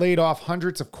that it laid off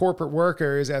hundreds of corporate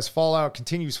workers as fallout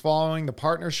continues following the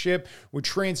partnership with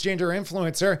transgender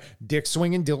influencer Dick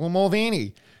Swingin' Dylan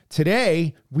Mulvaney.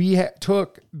 Today, we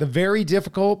took the very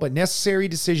difficult but necessary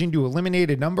decision to eliminate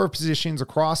a number of positions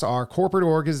across our corporate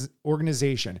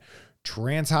organization.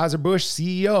 Transheiser-Busch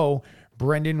CEO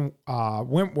Brendan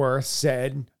Wentworth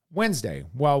said Wednesday.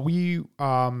 While we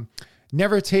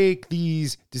never take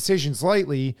these decisions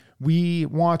lightly, we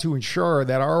want to ensure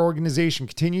that our organization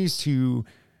continues to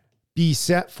be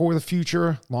set for the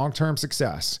future long-term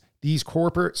success. These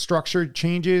corporate structure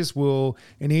changes will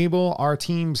enable our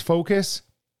team's focus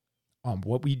on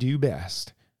what we do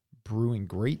best, brewing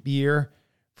great beer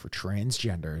for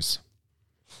transgenders.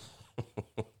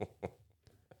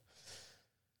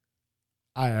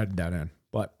 I added that in,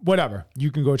 but whatever.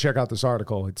 You can go check out this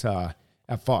article. It's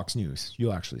at Fox News.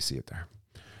 You'll actually see it there.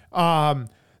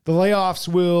 The layoffs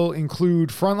will include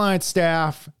frontline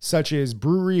staff such as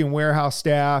brewery and warehouse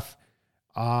staff,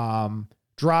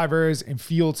 drivers, and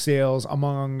field sales,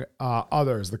 among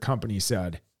others, the company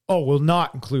said. Will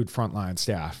not include frontline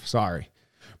staff. Sorry.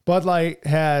 Bud Light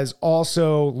has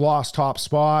also lost top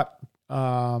spot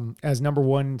as number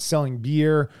one selling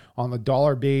beer on the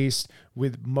dollar based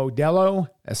with Modelo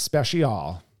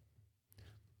Especial.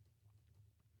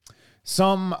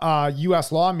 Some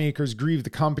U.S. lawmakers grieve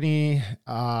the company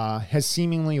has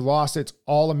seemingly lost its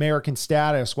all-American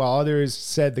status, while others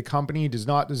said the company does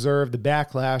not deserve the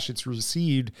backlash it's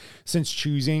received since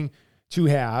choosing to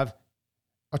have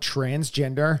a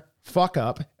transgender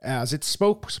fuck-up as its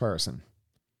spokesperson.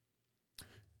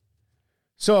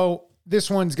 So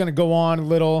this one's going to go on a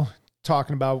little,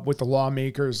 talking about what the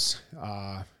lawmakers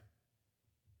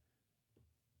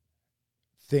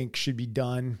think should be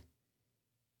done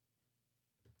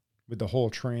with the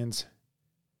whole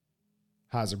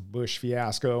Anheuser-Busch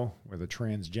fiasco with a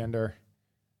transgender.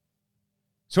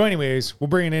 So anyways, we'll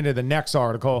bring it into the next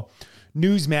article.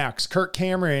 Newsmax, Kirk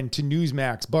Cameron to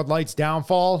Newsmax, Bud Light's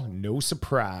downfall, no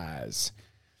surprise.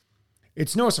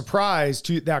 It's no surprise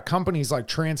to that companies like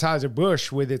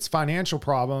Anheuser-Busch, with its financial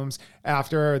problems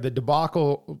after the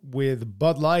debacle with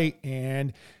Bud Light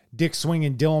and Dick Swing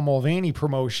and Dylan Mulvaney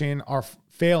promotion, are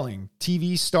failing.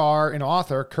 TV star and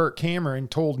author Kirk Cameron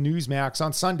told Newsmax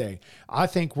on Sunday, "I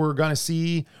think we're going to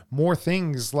see more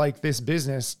things like this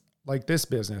business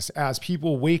as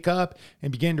people wake up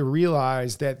and begin to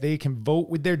realize that they can vote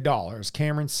with their dollars."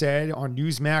 Cameron said on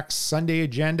Newsmax Sunday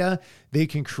Agenda, they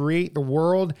can create the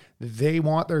world that they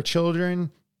want their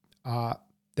children, that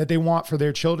they want for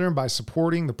their children, by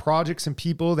supporting the projects and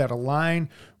people that align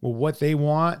with what they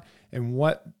want and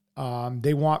what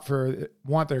they want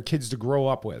their kids to grow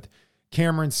up with.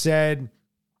 Cameron said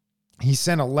he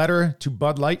sent a letter to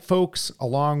Bud Light folks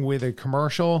along with a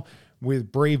commercial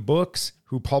with Brave Books,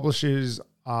 who publishes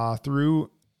through,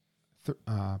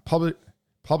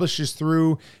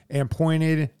 and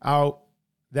pointed out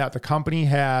that the company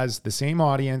has the same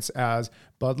audience as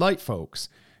Bud Light folks,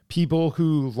 people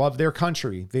who love their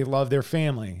country, they love their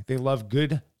family, they love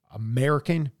good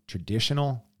American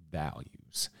traditional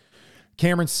values.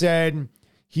 Cameron said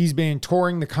he's been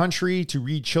touring the country to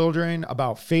read children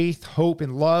about faith, hope,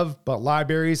 and love, but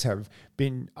libraries have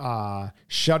been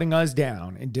shutting us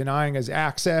down and denying us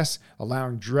access,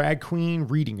 allowing drag queen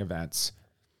reading events.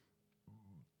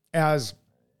 As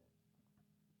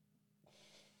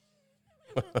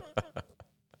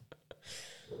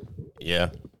Yeah.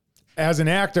 As an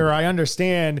actor, I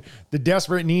understand the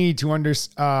desperate need to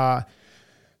understand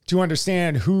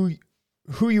who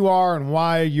you are and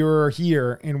why you're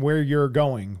here and where you're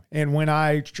going. And when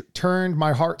I turned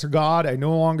my heart to God, I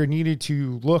no longer needed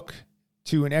to look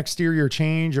to an exterior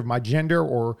change of my gender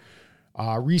or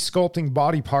resculpting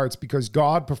body parts, because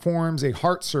God performs a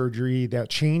heart surgery that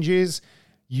changes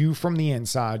you from the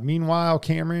inside. Meanwhile,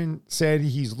 Cameron said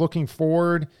he's looking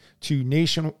forward to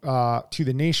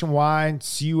the nationwide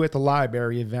See You at the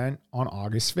Library event on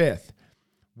August 5th.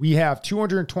 We have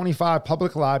 225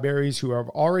 public libraries who have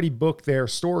already booked their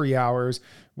story hours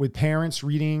with parents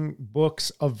reading books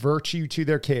of virtue to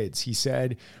their kids. He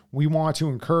said, "We want to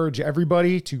encourage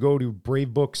everybody to go to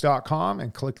bravebooks.com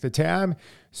and click the tab,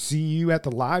 See You at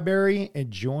the Library,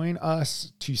 and join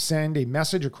us to send a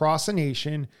message across the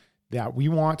nation that we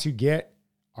want to get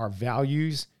our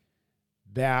values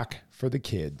back for the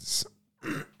kids."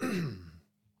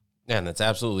 And that's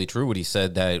absolutely true what he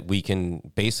said, that we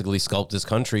can basically sculpt this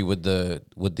country with the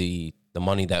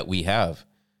money that we have.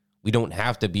 We don't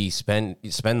have to spend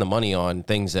the money on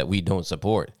things that we don't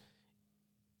support.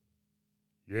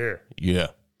 Yeah.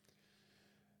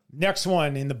 Next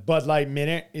one in the Bud Light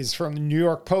Minute is from the New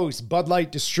York Post. Bud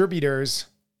Light distributors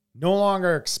no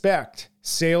longer expect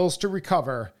sales to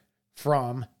recover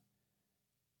from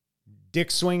Dick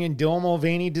Swing and Dylan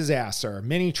Mulvaney disaster.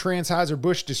 Many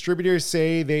Anheuser-Busch distributors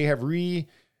say they have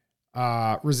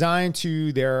resigned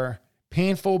to their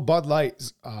painful Bud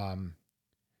Light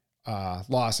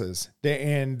losses,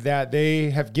 and that they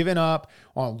have given up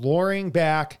on luring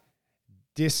back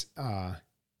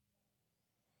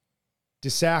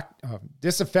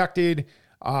disaffected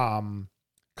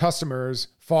customers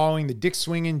following the Dick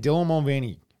Swing and Dylan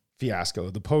Mulvaney fiasco,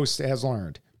 the Post has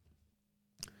learned.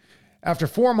 After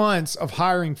 4 months of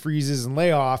hiring freezes and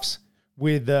layoffs,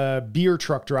 with the beer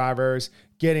truck drivers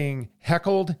getting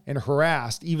heckled and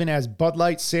harassed, even as Bud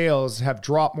Light sales have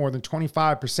dropped more than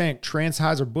 25%,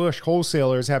 Anheuser-Busch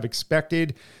wholesalers have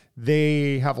expected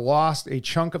they have lost a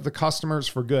chunk of the customers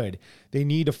for good. They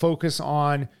need to focus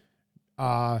on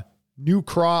new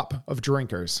crop of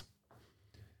drinkers.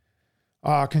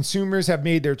 Consumers have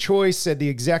made their choice, said the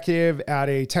executive at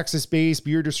a Texas-based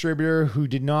beer distributor who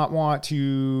did not want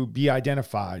to be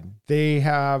identified. They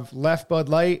have left Bud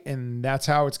Light, and that's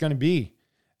how it's going to be.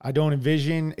 I don't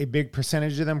envision a big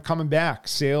percentage of them coming back.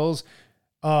 Sales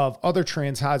of other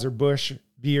Anheuser-Busch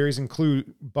beers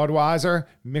include Budweiser,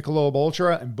 Michelob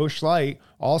Ultra, and Busch Light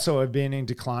also have been in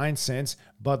decline since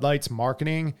Bud Light's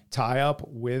marketing tie-up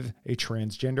with a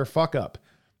transgender fuck-up.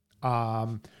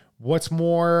 What's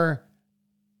more,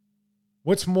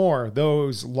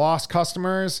 those lost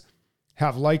customers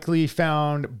have likely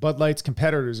found Bud Light's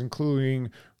competitors, including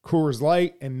Coors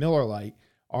Light and Miller Lite,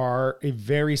 are a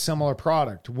very similar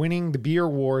product. Winning the beer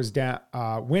wars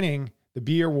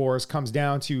comes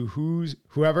down to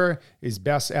whoever is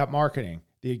best at marketing,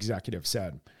 the executive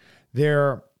said.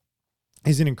 There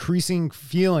is an increasing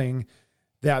feeling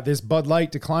that this Bud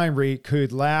Light decline rate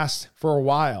could last for a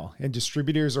while, and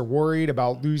distributors are worried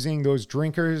about losing those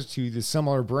drinkers to the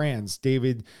similar brands.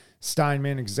 David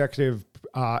Steinman, executive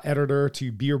editor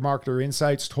to Beer Marketer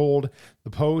Insights, told the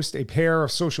Post a pair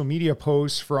of social media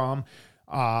posts from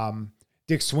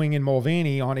Dick Swing and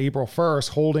Mulvaney on April 1st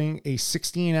holding a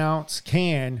 16-ounce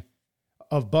can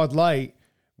of Bud Light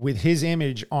with his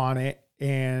image on it,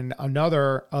 and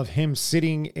another of him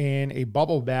sitting in a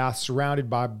bubble bath surrounded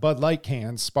by Bud Light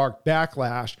cans sparked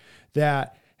backlash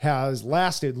that has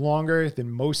lasted longer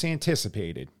than most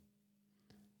anticipated.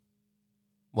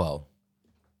 Well,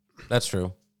 that's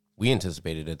true. We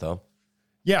anticipated it, though.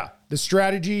 Yeah, the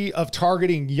strategy of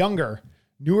targeting younger,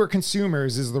 newer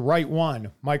consumers is the right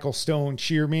one. Michael Stone,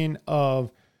 chairman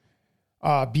of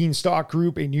Beanstalk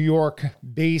Group, a New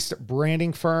York-based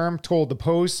branding firm, told the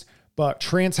Post, but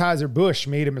Anheuser-Busch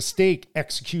made a mistake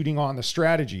executing on the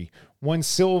strategy. One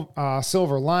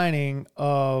silver lining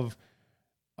of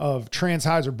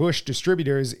Anheuser-Busch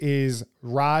distributors is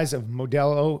rise of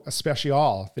Modelo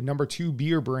Especial, the number 2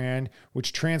 beer brand,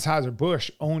 which Anheuser-Busch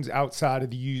owns outside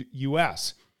of the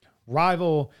U.S.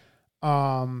 Rival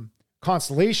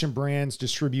Constellation brands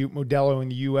distribute Modelo in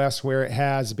the U.S., where it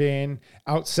has been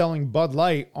outselling Bud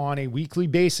Light on a weekly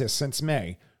basis since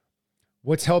May.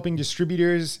 What's helping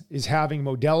distributors is having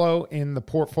Modelo in the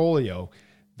portfolio,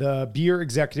 the beer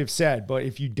executive said. But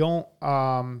if you don't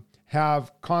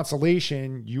have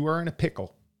Constellation, you are in a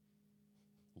pickle.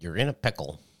 You're in a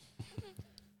pickle.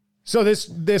 So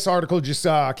this article just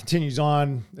continues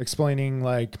on explaining,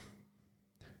 like,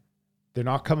 they're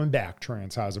not coming back,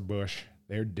 Anheuser-Busch.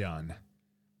 They're done.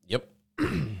 Yep.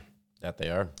 That they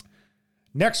are.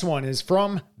 Next one is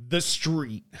from The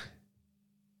Street.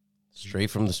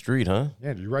 Straight from the street, huh?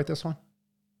 Yeah, did you write this one?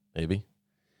 Maybe.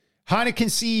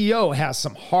 Heineken CEO has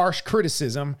some harsh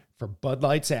criticism for Bud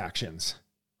Light's actions.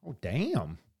 Oh,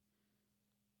 damn.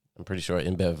 I'm pretty sure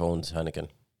InBev owns Heineken.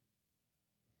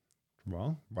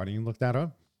 Well, why don't you look that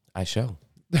up? I shall.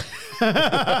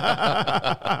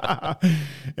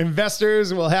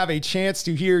 Investors will have a chance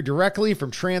to hear directly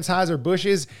from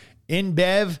Anheuser-Busch's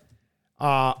InBev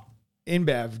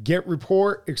Get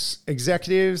Report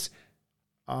executives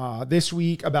this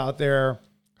week about their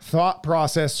thought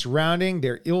process surrounding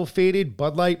their ill-fated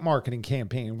Bud Light marketing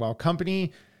campaign. While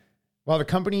the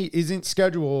company isn't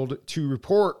scheduled to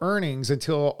report earnings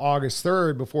until August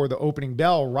 3rd before the opening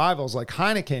bell, rivals like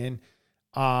Heineken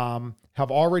have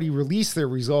already released their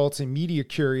results, and media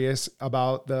curious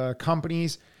about the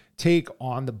company's take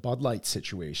on the Bud Light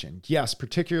situation. Yes,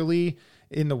 particularly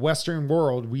in the Western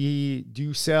world, we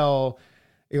do sell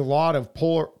a lot of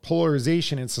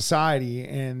polarization in society,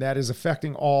 and that is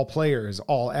affecting all players,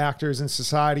 all actors in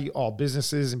society, all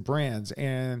businesses and brands.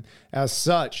 And as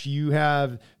such, you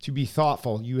have to be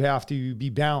thoughtful. You have to be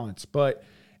balanced. But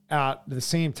at the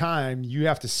same time, you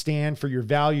have to stand for your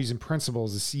values and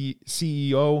principles, the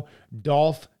CEO,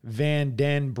 Dolph Van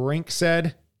Den Brink,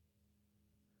 said.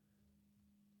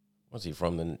 Was he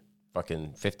from the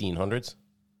fucking 1500s?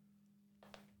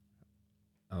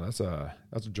 Oh, that's a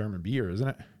German beer, isn't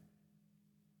it?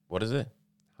 What is it?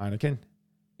 Heineken.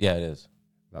 Yeah, it is.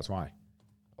 That's why.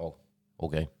 Oh,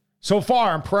 okay. So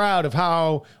far, I'm proud of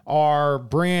how our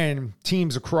brand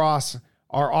teams across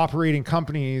our operating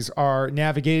companies are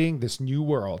navigating this new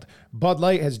world. Bud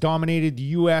Light has dominated the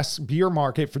U.S. beer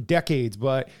market for decades,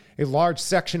 but a large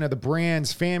section of the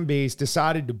brand's fan base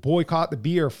decided to boycott the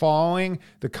beer following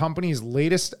the company's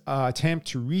latest attempt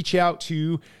to reach out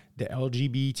to the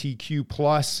LGBTQ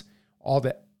plus, all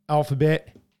the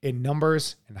alphabet in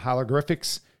numbers and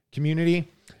hieroglyphics community.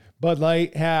 Bud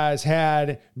Light has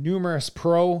had numerous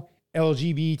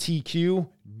pro-LGBTQ,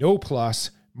 no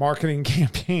plus marketing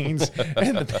campaigns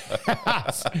in the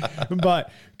past. But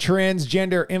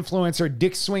transgender influencer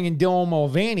Dick Swing and Dylan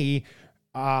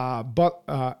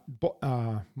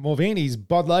Mulvaney's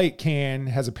Bud Light can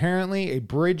has apparently a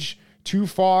bridge too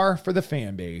far for the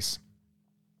fan base.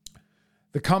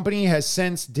 The company has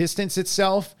since distanced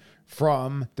itself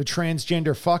from the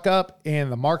transgender fuck up and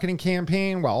the marketing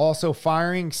campaign, while also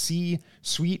firing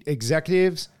C-suite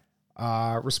executives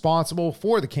responsible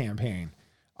for the campaign.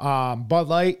 Bud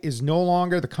Light is no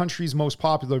longer the country's most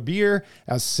popular beer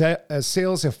as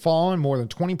sales have fallen more than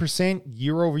 20%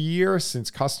 year over year since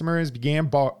customers began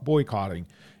boycotting.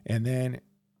 And then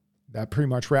that pretty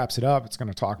much wraps it up. It's going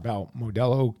to talk about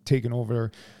Modelo taking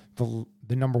over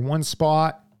the number one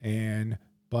spot, and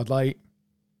Bud Light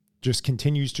just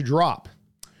continues to drop.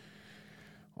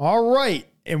 All right,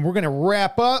 and we're going to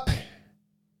wrap up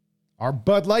our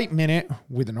Bud Light Minute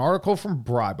with an article from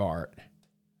Breitbart.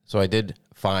 So I did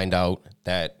find out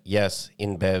that, yes,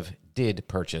 InBev did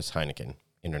purchase Heineken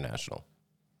International.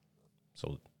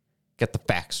 So get the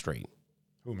facts straight.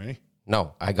 Who, me?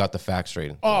 No, I got the facts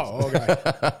straight. Oh,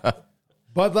 okay.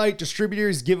 Bud Light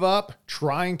distributors give up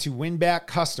trying to win back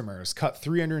customers, cut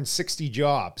 360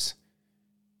 jobs.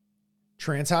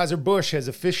 Anheuser-Busch has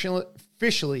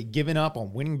officially given up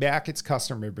on winning back its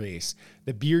customer base.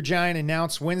 The beer giant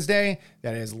announced Wednesday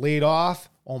that it has laid off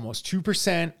almost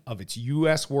 2% of its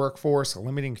U.S. workforce,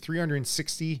 limiting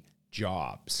 360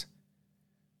 jobs.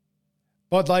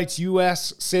 Bud Light's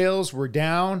U.S. sales were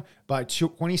down by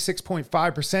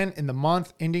 26.5% in the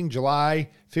month ending July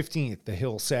 15th, The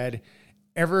Hill said.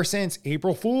 Ever since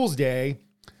April Fool's Day,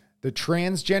 the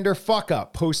transgender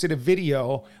fuck-up posted a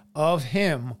video of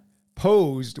him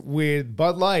posed with a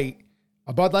Bud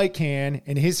Light can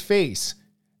in his face.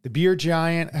 The beer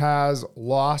giant has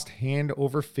lost hand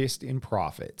over fist in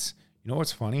profits. You know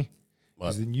what's funny?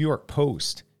 Is the New York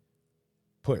Post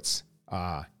puts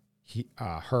her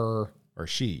or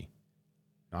she,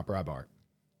 not Breitbart.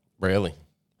 Really?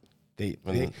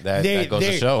 That goes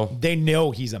to show. They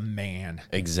know he's a man.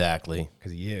 Exactly.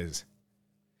 Because he is.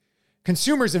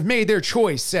 Consumers have made their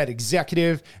choice, said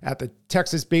executive at the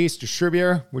Texas-based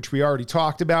distributor, which we already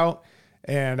talked about.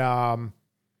 And, and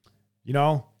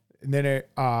then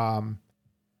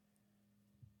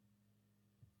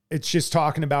it's just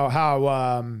talking about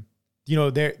how,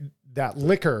 that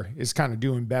liquor is kind of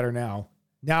doing better now.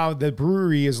 Now the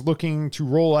brewery is looking to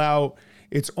roll out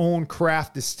its own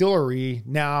craft distillery,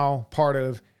 now part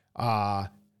of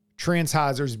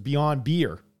Anheuser's Beyond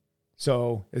Beer.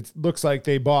 So it looks like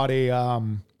they bought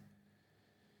a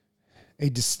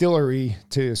distillery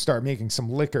to start making some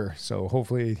liquor. So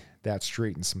hopefully that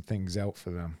straightens some things out for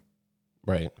them.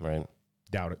 Right.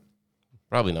 Doubt it.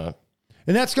 Probably not.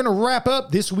 And that's going to wrap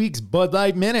up this week's Bud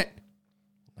Light Minute.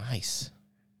 Nice.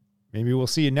 Maybe we'll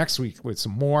see you next week with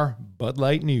some more Bud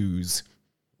Light news.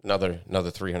 Another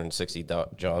 360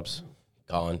 jobs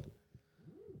gone.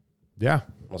 Yeah.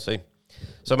 We'll see.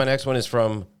 So my next one is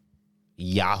from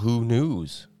Yahoo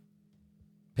News.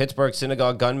 Pittsburgh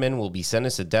synagogue gunman will be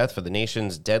sentenced to death for the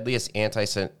nation's deadliest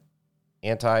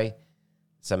anti-Semitic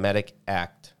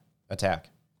attack.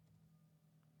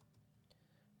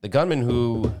 The gunman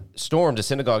who stormed a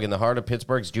synagogue in the heart of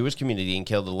Pittsburgh's Jewish community and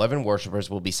killed 11 worshipers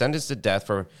will be sentenced to death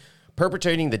for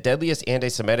perpetrating the deadliest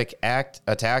anti-Semitic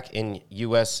attack in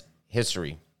U.S.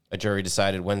 history, a jury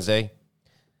decided Wednesday.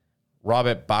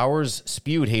 Robert Bowers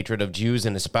spewed hatred of Jews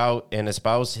and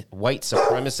espoused white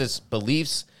supremacist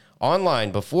beliefs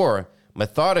online before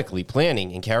methodically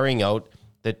planning and carrying out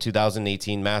the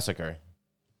 2018 massacre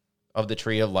of the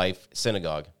Tree of Life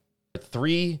Synagogue.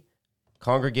 3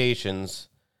 congregations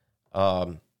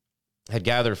had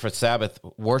gathered for Sabbath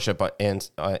worship and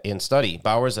study.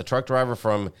 Bowers, a truck driver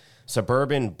from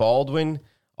suburban Baldwin,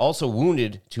 also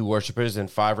wounded 2 worshipers and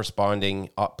 5 responding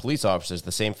police officers.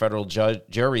 The same federal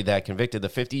jury that convicted the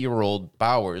 50-year-old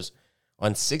Bowers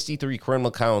on 63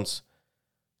 criminal counts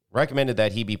recommended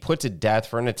that he be put to death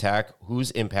for an attack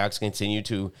whose impacts continue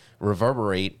to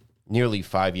reverberate nearly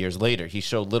 5 years later. He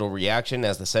showed little reaction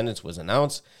as the sentence was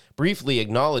announced, briefly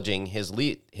acknowledging his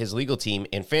legal team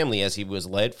and family as he was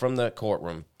led from the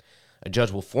courtroom. A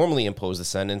judge will formally impose the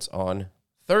sentence on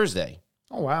Thursday.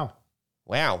 Oh, wow.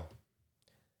 Wow.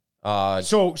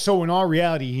 So in all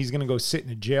reality, he's going to go sit in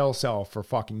a jail cell for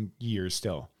fucking years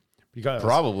still.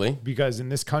 Because in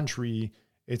this country,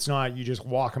 it's not you just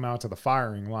walk him out to the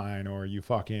firing line or you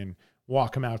fucking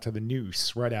walk him out to the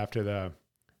noose right after the,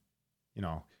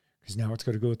 because now it's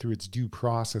going to go through its due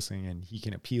processing and he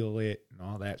can appeal it and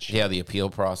all that shit. Yeah, the appeal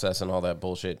process and all that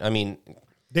bullshit. I mean,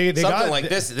 they something like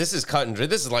this is cut and dry.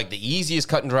 This is like the easiest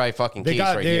cut and dry fucking case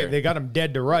right here. They got him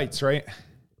dead to rights, right?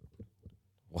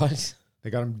 What? They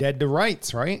got him dead to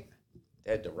rights, right?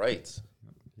 Dead to rights?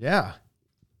 Yeah.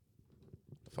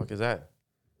 The fuck is that?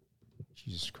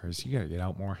 Jesus Christ, you got to get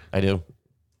out more. I do.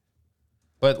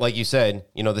 But like you said,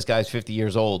 this guy's 50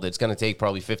 years old. It's going to take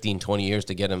probably 15, 20 years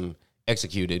to get him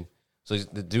executed. So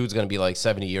the dude's going to be like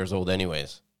 70 years old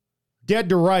anyways. Dead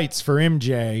to rights for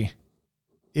MJ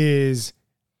is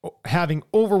having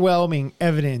overwhelming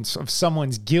evidence of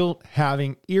someone's guilt,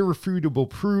 having irrefutable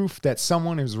proof that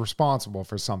someone is responsible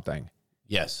for something.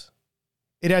 Yes.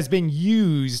 It has been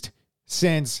used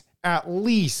since at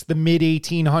least the mid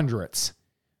 1800s.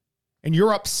 And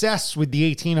you're obsessed with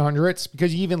the 1800s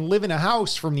because you even live in a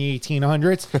house from the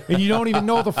 1800s and you don't even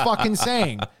know the fucking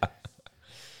saying.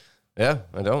 Yeah,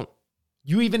 I don't.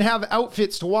 You even have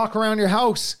outfits to walk around your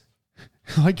house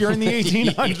like you're in the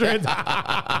 1800s.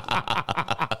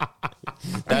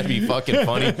 That'd be fucking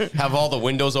funny. Have all the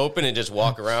windows open and just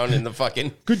walk around in the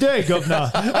fucking... Good day, governor.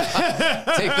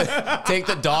 take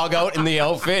the dog out in the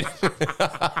outfit.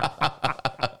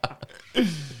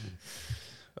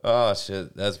 Oh,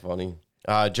 shit. That's funny.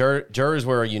 Jurors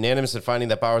were unanimous in finding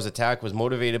that Bauer's attack was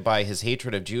motivated by his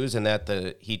hatred of Jews and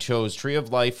that he chose Tree of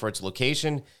Life for its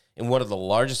location in one of the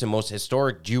largest and most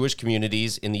historic Jewish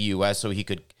communities in the U.S. so he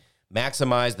could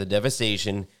maximize the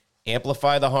devastation,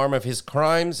 amplify the harm of his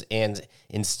crimes, and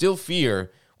instill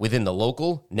fear within the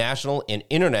local, national, and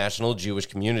international Jewish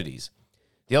communities.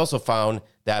 They also found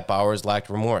that Bowers lacked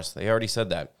remorse. They already said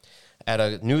that. At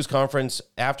a news conference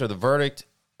after the verdict,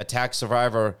 attack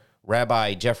survivor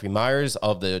Rabbi Jeffrey Myers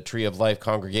of the Tree of Life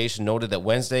congregation noted that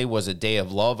Wednesday was a day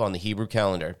of love on the Hebrew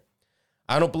calendar.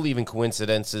 I don't believe in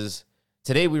coincidences.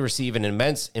 Today we receive an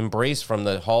immense embrace from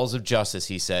the halls of justice,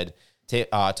 he said,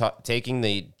 taking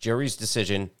the jury's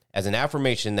decision as an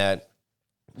affirmation that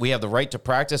we have the right to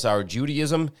practice our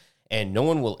Judaism and no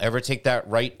one will ever take that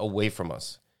right away from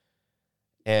us.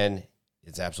 And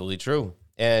it's absolutely true.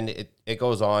 And it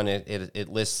goes on. It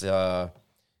lists, the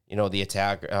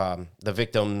attack, the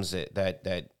victims that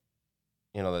that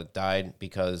died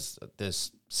because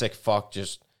this sick fuck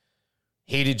just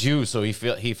hated Jews. So he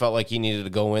felt like he needed to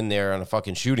go in there on a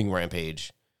fucking shooting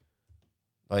rampage.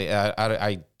 Like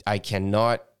I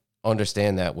cannot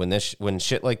understand that when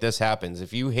shit like this happens.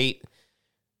 If you hate,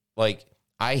 like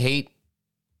I hate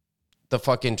the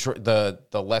fucking the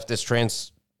leftist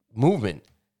trans movement.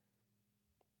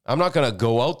 I'm not gonna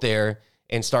go out there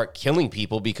and start killing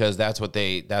people because that's what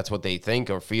they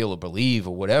think or feel or believe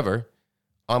or whatever.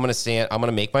 I'm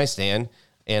gonna make my stand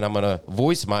and I'm gonna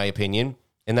voice my opinion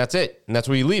and that's it. And that's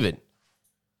where you leave it.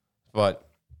 But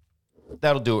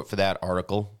that'll do it for that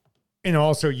article. And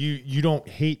also you don't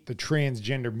hate the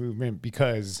transgender movement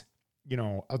because,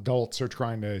 adults are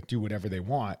trying to do whatever they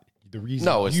want. The reason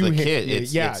it's you the hate, kid.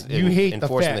 It's you hate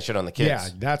enforcing the shit on the kids. Yeah,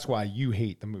 that's why you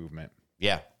hate the movement.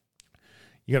 Yeah.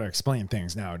 You got to explain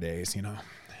things nowadays, You know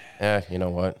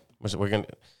what? We're going to...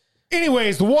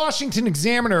 Anyways, the Washington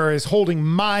Examiner is holding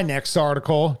my next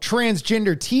article.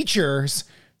 Transgender teachers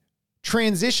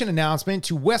transition announcement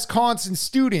to Wisconsin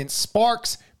students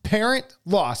sparks parent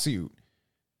lawsuit.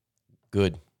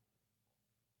 Good.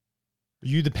 Are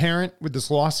you the parent with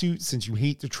this lawsuit since you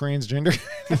hate the transgender?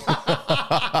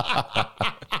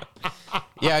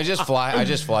 Yeah, I just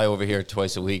fly over here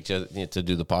twice a week to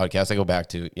do the podcast. I go back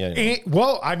to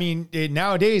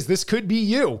nowadays this could be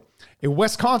you. A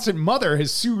Wisconsin mother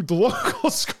has sued the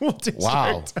local school district.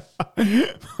 Wow.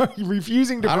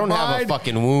 Refusing to I don't have a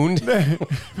fucking wound.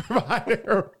 Provide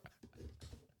her.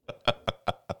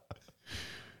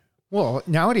 Well,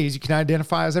 nowadays you can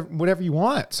identify as whatever you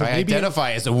want. So I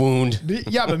identify as a wound.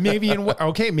 Yeah, but maybe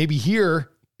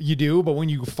here you do, but when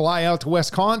you fly out to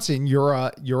Wisconsin, you're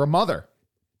a mother.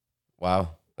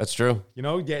 Wow, that's true.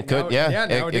 It could be.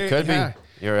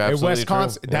 You're absolutely true.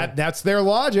 That's their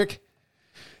logic.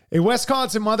 A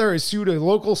Wisconsin mother has sued a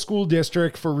local school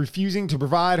district for refusing to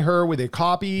provide her with a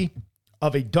copy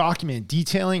of a document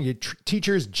detailing a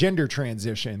teacher's gender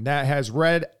transition that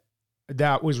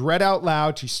was read out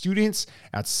loud to students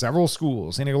at several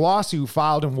schools. In a lawsuit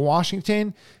filed in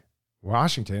Washington,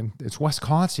 it's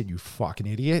Wisconsin, you fucking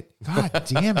idiot. God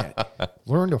damn it.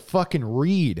 Learn to fucking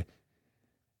read.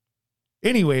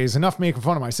 Anyways, enough making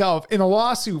fun of myself. In a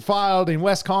lawsuit filed in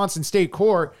Wisconsin State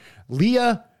Court,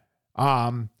 Leah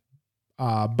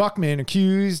Buckman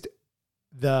accused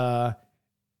the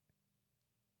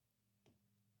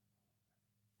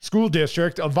school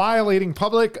district of violating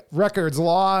public records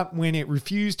law when it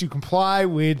refused to comply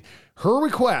with her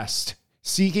request,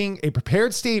 seeking a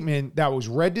prepared statement that was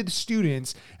read to the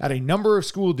students at a number of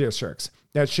school districts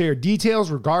that shared details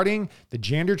regarding the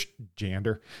gender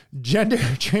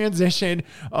transition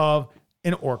of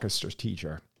an orchestra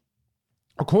teacher.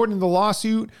 According to the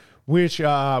lawsuit, which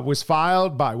was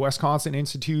filed by Wisconsin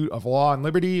Institute of Law and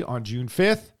Liberty on June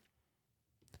 5th,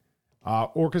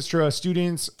 orchestra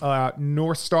students at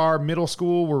North Star Middle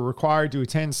School were required to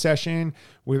attend session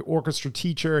with orchestra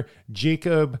teacher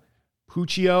Jacob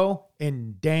Puccio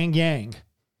and Dang Yang.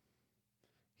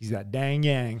 He's that dang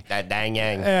yang. That dang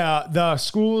yang. The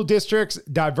school district's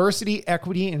diversity,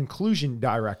 equity, and inclusion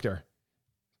director.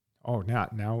 Oh,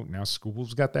 now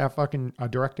school's got that fucking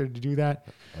director to do that.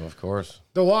 Of course.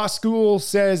 The law school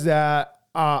says that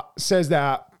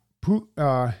Puccio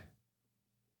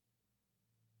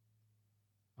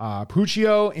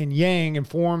and Yang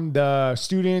informed the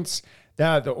students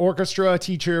that the orchestra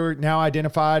teacher now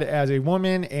identified as a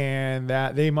woman and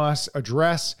that they must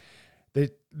address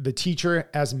the teacher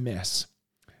as Miss.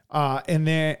 And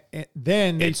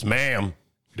then It's ma'am.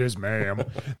 it is ma'am.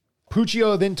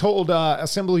 Puccio then told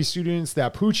assembly students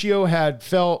that Puccio had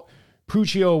felt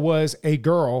Puccio was a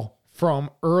girl from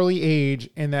early age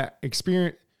and that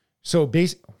experience. So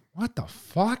what the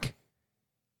fuck?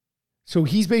 So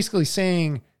he's basically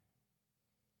saying,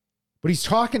 but he's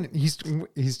talking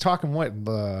what,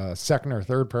 the second or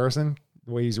third person,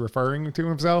 the way he's referring to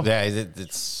himself. Yeah,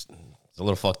 it's a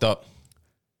little fucked up.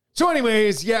 So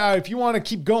anyways, yeah, if you want to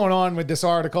keep going on with this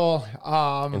article,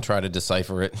 And try to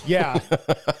decipher it. yeah,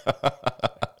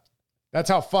 that's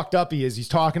how fucked up he is. He's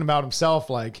talking about himself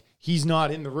like he's not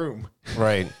in the room.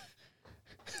 Right.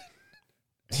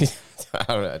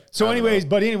 So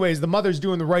anyways, the mother's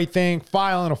doing the right thing,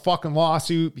 filing a fucking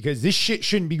lawsuit because this shit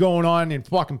shouldn't be going on in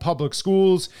fucking public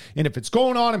schools. And if it's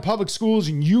going on in public schools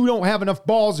and you don't have enough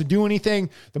balls to do anything,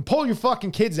 then pull your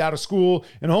fucking kids out of school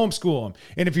and homeschool them.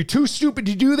 And if you're too stupid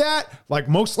to do that, like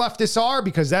most leftists are,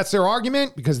 because that's their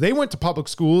argument, because they went to public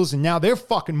schools and now they're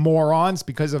fucking morons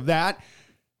because of that,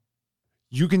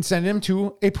 you can send them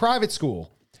to a private school.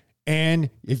 And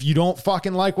if you don't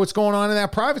fucking like what's going on in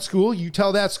that private school, you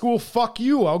tell that school, fuck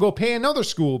you, I'll go pay another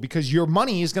school, because your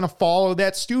money is going to follow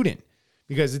that student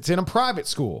because it's in a private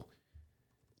school.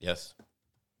 Yes.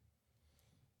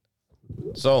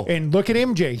 So, And look at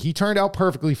MJ. He turned out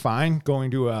perfectly fine going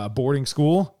to a boarding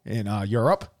school in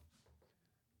Europe.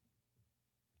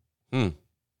 I'm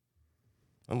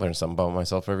learning something about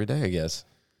myself every day, I guess.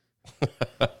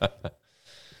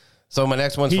 So my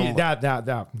next one's from... I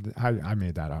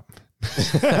made that up.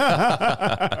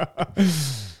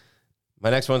 My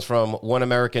next one's from One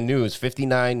American News.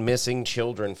 59 missing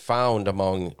children found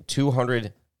among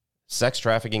 200 sex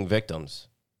trafficking victims.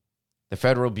 The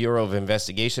Federal Bureau of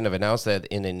Investigation have announced that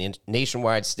in a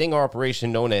nationwide sting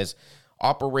operation known as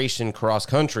Operation Cross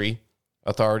Country,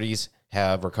 authorities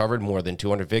have recovered more than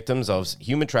 200 victims of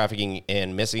human trafficking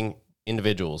and missing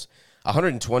individuals,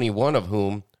 121 of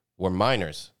whom were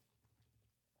minors.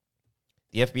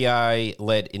 The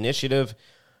FBI-led initiative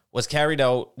which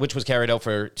was carried out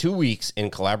for 2 weeks in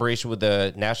collaboration with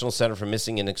the National Center for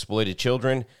Missing and Exploited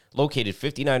Children, located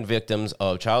 59 victims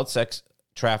of child sex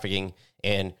trafficking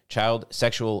and child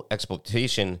sexual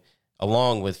exploitation,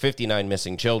 along with 59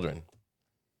 missing children.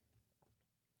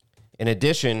 In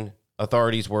addition,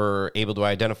 authorities were able to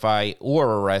identify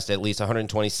or arrest at least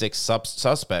 126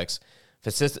 suspects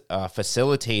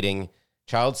facilitating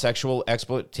child sexual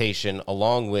exploitation,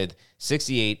 along with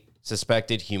 68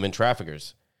 suspected human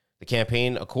traffickers. The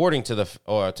campaign, according to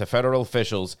to federal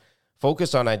officials,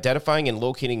 focused on identifying and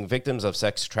locating victims of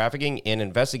sex trafficking and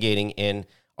investigating and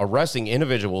arresting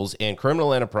individuals and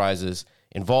criminal enterprises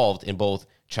involved in both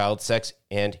child sex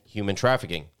and human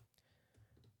trafficking.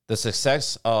 The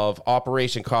success of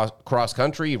Operation Cross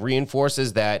Country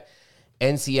reinforces that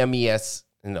NCMEC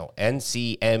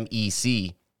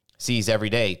sees every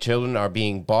day. Children are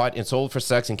being bought and sold for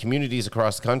sex in communities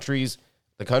across the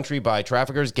country by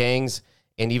traffickers, gangs,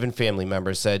 and even family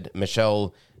members, said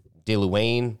Michelle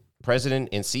DeLuane, president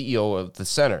and CEO of the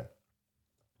center.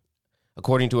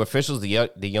 According to officials, the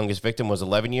youngest victim was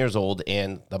 11 years old,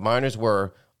 and the minors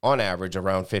were, on average,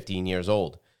 around 15 years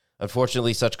old.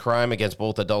 Unfortunately, such crime against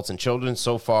both adults and children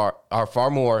are far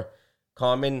more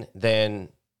common than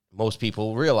most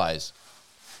people realize.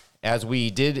 As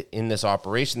we did in this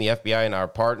operation, the FBI and our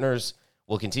partners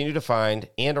will continue to find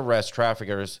and arrest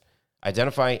traffickers,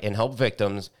 identify and help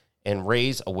victims, and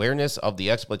raise awareness of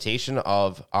the exploitation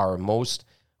of our most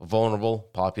vulnerable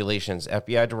populations,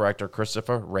 FBI Director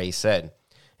Christopher Wray said.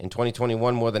 In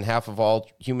 2021, more than half of all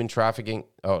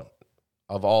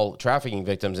trafficking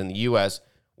victims in the U.S.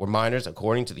 were minors,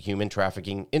 according to the Human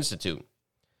Trafficking Institute.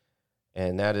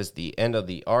 And that is the end of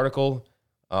the article.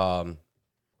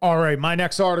 All right, my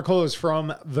next article is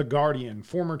from The Guardian.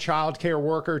 Former child care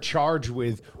worker charged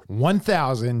with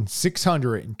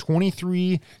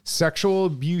 1,623 sexual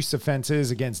abuse offenses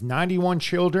against 91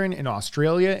 children in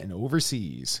Australia and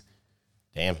overseas.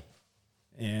 Damn.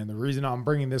 And the reason I'm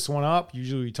bringing this one up,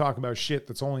 usually we talk about shit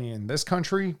that's only in this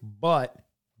country, but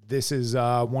this is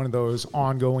one of those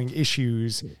ongoing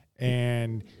issues,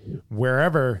 and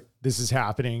wherever this is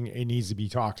happening, it needs to be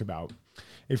talked about.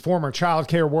 A former child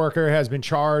care worker has been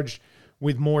charged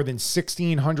with more than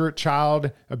 1,600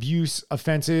 child abuse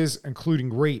offenses,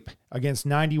 including rape, against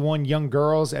 91 young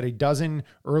girls at a dozen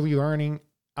early learning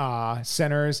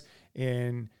centers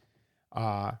in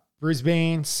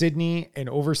Brisbane, Sydney, and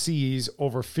overseas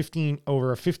over a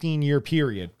 15-year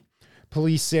period.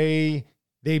 Police say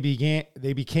they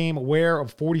became aware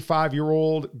of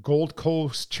 45-year-old Gold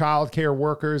Coast child care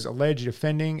workers' alleged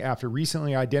offending after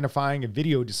recently identifying a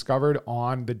video discovered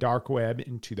on the dark web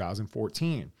in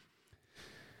 2014.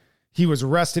 He was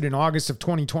arrested in August of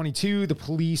 2022. The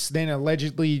police then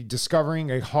allegedly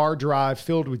discovering a hard drive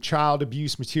filled with child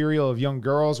abuse material of young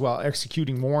girls while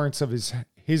executing warrants of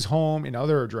his home and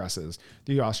other addresses.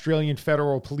 The Australian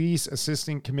Federal Police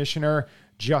Assistant Commissioner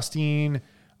Justine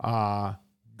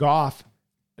Goff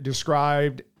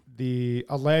described the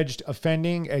alleged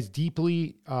offending as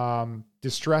deeply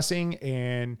distressing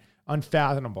and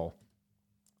unfathomable.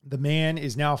 The man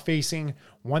is now facing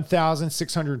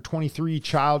 1,623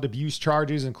 child abuse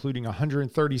charges, including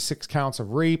 136 counts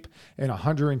of rape and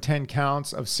 110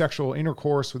 counts of sexual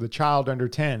intercourse with a child under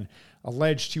 10,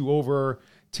 alleged to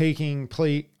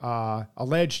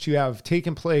have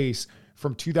taken place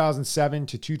from 2007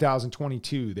 to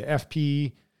 2022.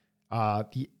 The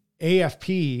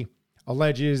AFP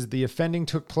alleges the offending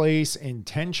took place in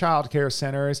 10 childcare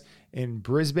centers in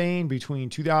Brisbane between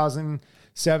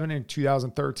 2007 and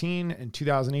 2013 and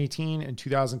 2018 and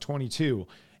 2022,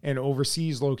 an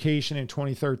overseas location in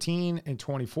 2013 and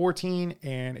 2014,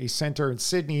 and a center in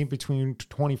Sydney between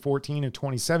 2014 and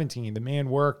 2017. The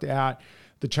man worked at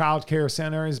the childcare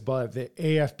centers, but the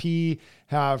AFP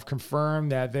have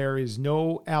confirmed that there is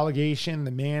no allegation the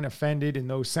man offended in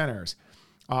those centers.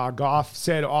 Goff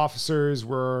said officers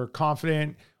were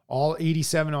confident all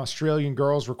 87 Australian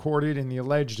girls recorded in the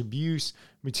alleged abuse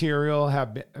material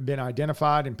have been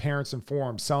identified and parents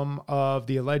informed. Some of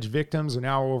the alleged victims are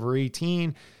now over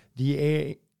 18.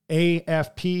 The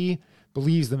AFP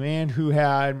believes the man who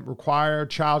had required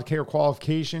child care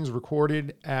qualifications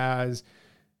recorded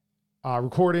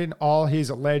all his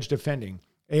alleged offending.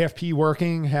 AFP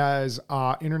working has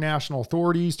international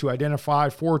authorities to identify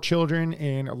 4 children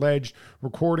in alleged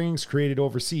recordings created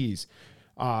overseas.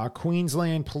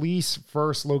 Queensland police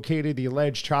first located the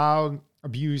alleged child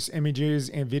abuse images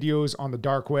and videos on the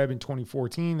dark web in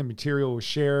 2014. The material was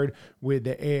shared with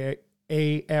the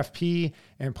AFP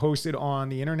and posted on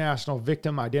the International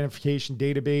Victim Identification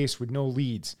Database with no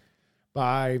leads.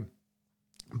 But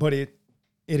it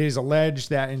is alleged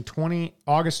that in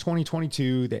August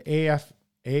 2022, the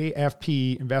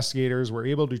AFP investigators were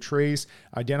able to trace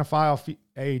identifiable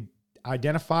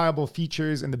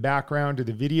features in the background to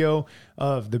the video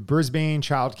of the Brisbane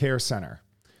Child Care Center.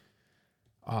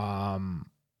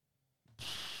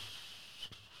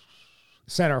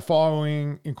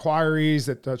 Following inquiries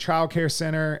at the child care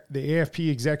center, the AFP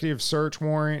executive search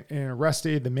warrant and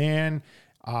arrested the man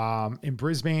in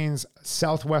Brisbane's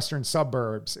southwestern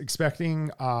suburbs.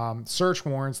 Expecting search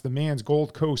warrants, the man's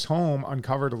Gold Coast home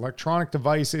uncovered electronic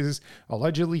devices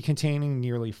allegedly containing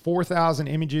nearly 4,000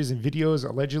 images and videos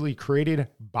allegedly created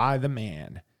by the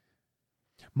man.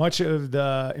 Much of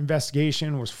the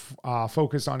investigation was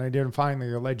focused on identifying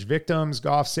the alleged victims.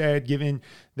 Goff said, given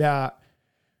there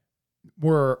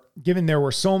were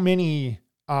so many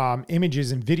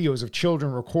images and videos of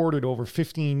children recorded over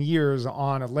 15 years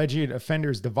on alleged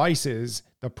offenders' devices,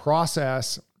 the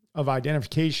process of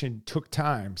identification took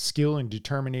time, skill, and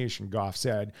determination, Goff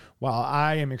said. While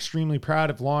I am extremely proud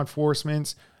of law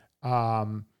enforcement's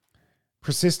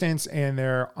persistence and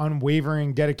their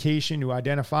unwavering dedication to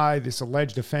identify this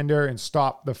alleged offender and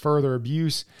stop the further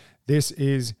abuse, this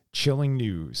is chilling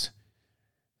news.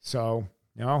 So,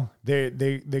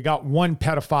 they got one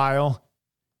pedophile,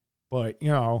 but,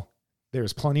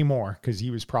 there's plenty more because he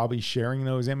was probably sharing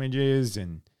those images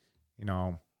and,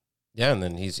 Yeah, and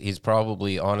then he's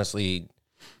probably honestly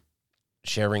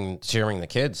sharing the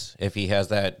kids if he has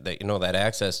that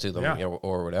access to them,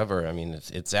 or whatever. I mean,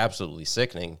 it's absolutely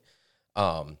sickening.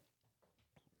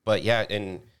 But yeah,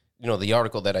 and the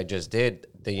article that I just did,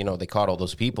 they caught all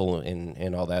those people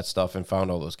and all that stuff and found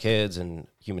all those kids and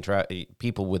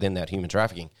people within that human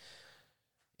trafficking.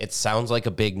 It sounds like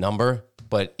a big number,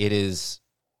 but it is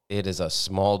a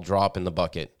small drop in the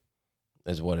bucket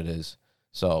is what it is.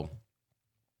 So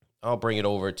I'll bring it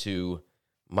over to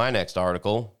my next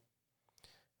article,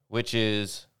 which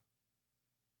is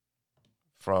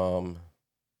from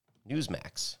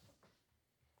Newsmax.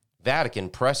 Vatican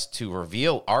pressed to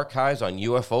reveal archives on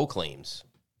UFO claims.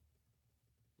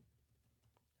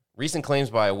 Recent claims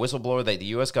by a whistleblower that the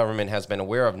U.S. government has been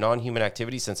aware of non-human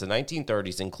activity since the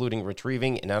 1930s, including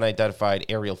retrieving an unidentified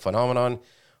aerial phenomenon,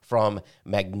 from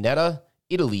Magneta,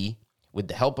 Italy, with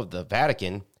the help of the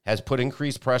Vatican, has put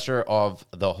increased pressure of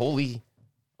the Holy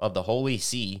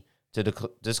See to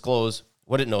disclose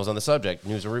what it knows on the subject.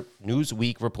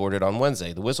 Newsweek reported on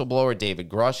Wednesday. The whistleblower David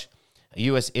Grush, a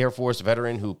U.S. Air Force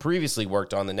veteran who previously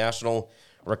worked on the National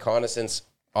Reconnaissance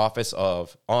Office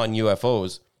on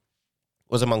UFOs,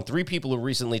 was among 3 people who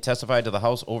recently testified to the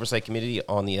House Oversight Committee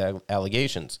on the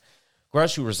allegations.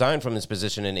 Grush, who resigned from his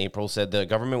position in April, said the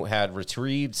government had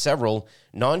retrieved several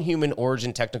non-human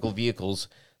origin technical vehicles,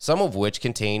 some of which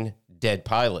contain dead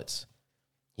pilots.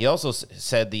 He also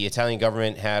said the Italian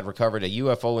government had recovered a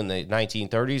UFO in the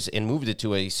 1930s and moved it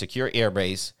to a secure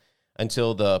airbase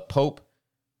until then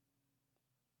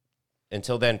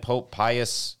Pope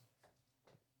Pius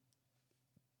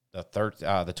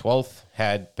the 12th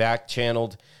had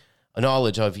back-channeled a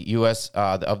knowledge of the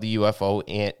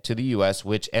UFO to the U.S.,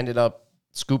 which ended up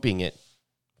scooping it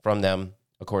from them,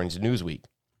 according to Newsweek.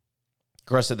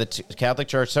 Grush said the Catholic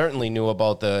Church certainly knew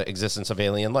about the existence of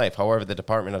alien life. However, the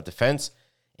Department of Defense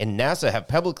and NASA have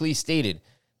publicly stated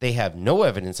they have no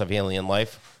evidence of alien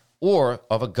life or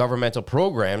of a governmental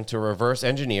program to reverse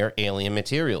engineer alien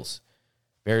materials.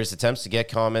 Various attempts to get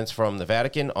comments from the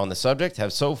Vatican on the subject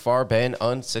have so far been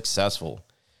unsuccessful.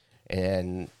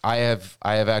 And I have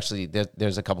actually,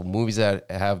 there's a couple movies that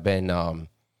have been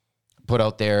put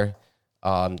out there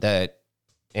that,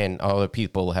 and other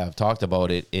people have talked about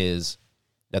it, is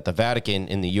that the Vatican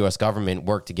and the U.S. government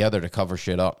work together to cover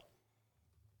shit up.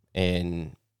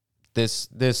 And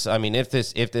this, I mean, if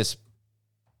this,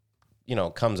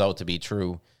 comes out to be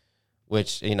true,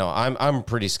 which, I'm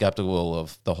pretty skeptical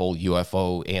of the whole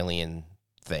UFO alien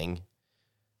thing.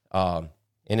 And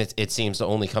it seems to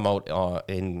only come out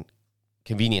in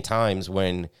convenient times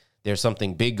when there's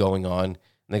something big going on, and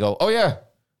they go, "Oh yeah,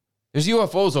 there's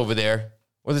UFOs over there,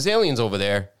 or there's aliens over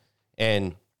there,"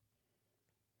 and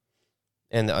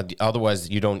otherwise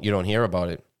you don't hear about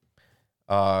it.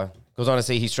 Goes on to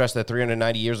say he stressed that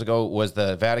 390 years ago was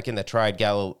the Vatican that tried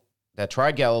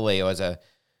Galileo as a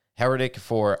heretic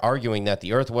for arguing that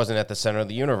the Earth wasn't at the center of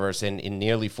the universe. And in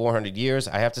nearly 400 years,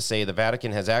 I have to say the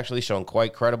Vatican has actually shown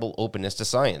quite credible openness to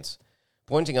science,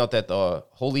 pointing out that the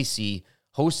Holy See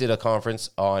hosted a conference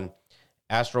on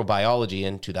astrobiology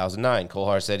in 2009.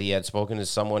 Kohar said he had spoken to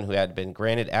someone who had been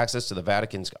granted access to the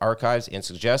Vatican's archives and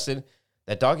suggested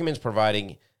that documents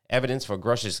providing evidence for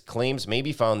Grush's claims may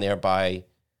be found there by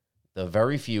the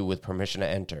very few with permission to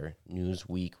enter,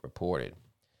 Newsweek reported.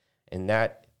 And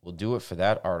that will do it for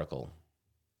that article.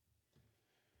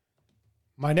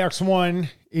 My next one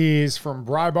is from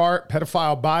Breitbart.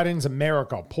 Pedophile Biden's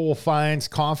America. Poll finds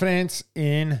confidence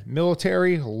in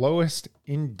military lowest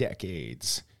in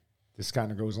decades. This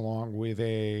kind of goes along with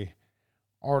a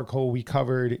article we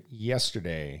covered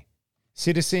yesterday.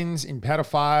 Citizens in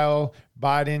pedophile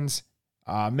Biden's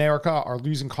America are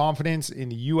losing confidence in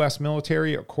the U.S.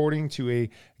 military, according to a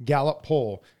Gallup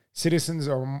poll. Citizens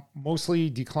are mostly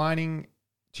declining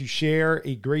to share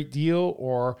a great deal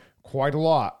or quite a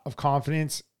lot of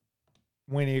confidence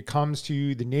when it comes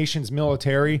to the nation's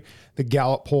military, the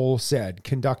Gallup poll said,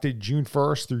 conducted June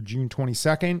 1st through June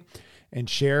 22nd, and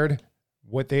shared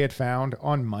what they had found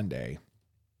on Monday.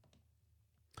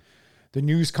 The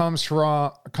news comes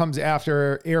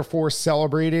after Air Force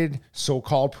celebrated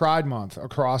so-called Pride Month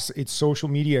across its social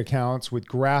media accounts with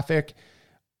graphics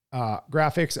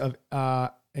of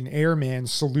an airman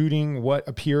saluting what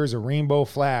appears a rainbow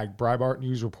flag, Breitbart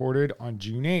News reported on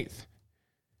June 8th.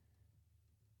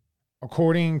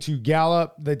 According to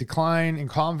Gallup, the decline in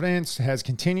confidence has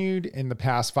continued in the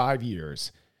past 5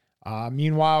 years.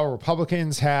 Meanwhile,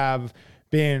 Republicans have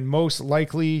been most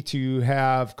likely to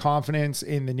have confidence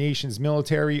in the nation's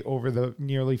military over the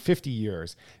nearly 50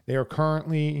 years. They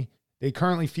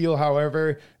currently feel,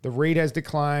 however, the rate has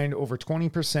declined over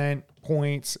 20%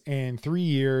 points in 3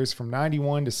 years from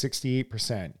 91 to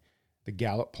 68%, the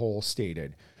Gallup poll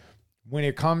stated. When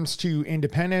it comes to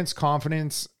independents,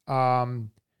 confidence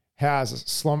has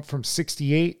slumped from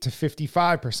 68 to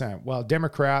 55%, while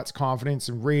Democrats' confidence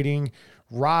and rating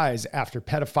rise after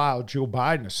pedophile Joe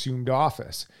Biden assumed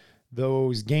office.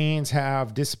 Those gains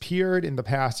have disappeared in the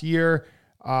past year,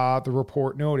 the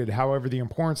report noted. However, the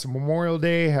importance of Memorial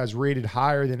Day has rated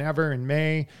higher than ever in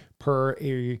May, per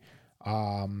a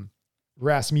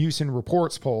Rasmussen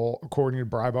Reports poll, according to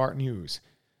Breitbart News.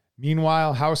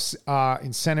 Meanwhile, House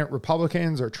and Senate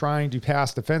Republicans are trying to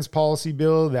pass a defense policy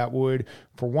bill that would,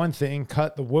 for one thing,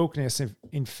 cut the wokeness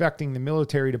infecting the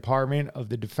military department of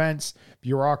the defense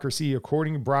bureaucracy,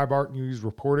 according to Breitbart News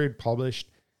reported,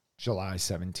 published July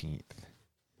 17th.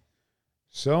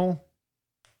 So,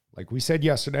 Like we said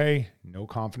yesterday, no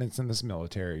confidence in this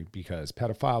military because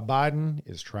pedophile Biden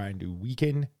is trying to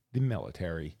weaken the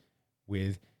military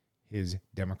with his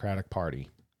Democratic Party.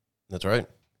 That's right.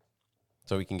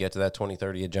 So we can get to that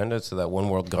 2030 agenda, to that one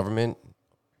world government,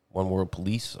 one world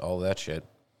police, all that shit.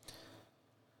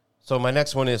 So my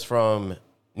next one is from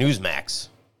Newsmax.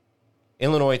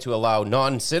 Illinois to allow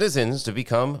non-citizens to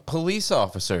become police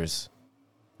officers.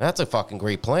 That's a fucking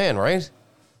great plan, right?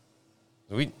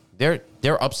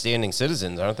 They're upstanding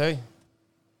citizens, aren't they?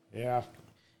 Yeah.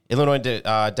 Illinois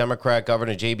Democrat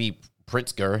Governor J.B.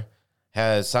 Pritzker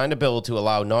has signed a bill to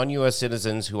allow non-U.S.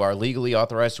 citizens who are legally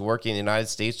authorized to work in the United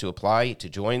States to apply to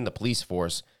join the police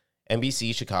force,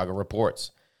 NBC Chicago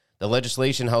reports. The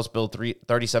legislation, House Bill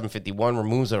 3751,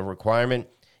 removes a requirement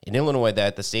in Illinois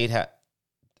that the state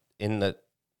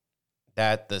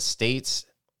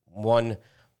one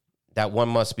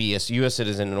must be a U.S.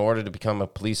 citizen in order to become a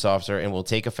police officer, and will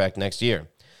take effect next year.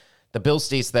 The bill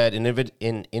states that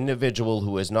an individual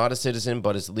who is not a citizen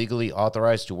but is legally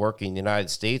authorized to work in the United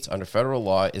States under federal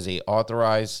law is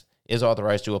authorized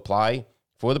to apply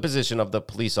for the position of a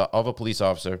police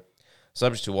officer,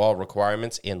 subject to all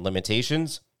requirements and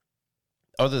limitations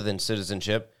other than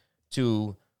citizenship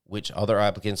to which other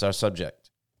applicants are subject.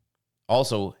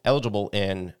 Also eligible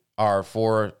and are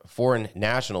for foreign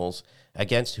nationals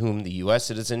against whom the U.S.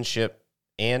 Citizenship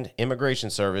and Immigration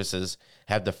Services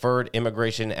have deferred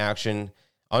immigration action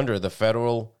under the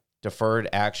Federal Deferred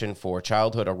Action for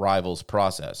Childhood Arrivals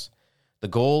process. The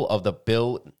goal of the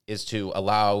bill is to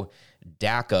allow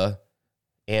DACA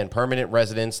and permanent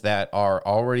residents that are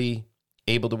already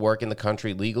able to work in the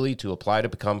country legally to apply to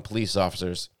become police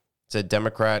officers, said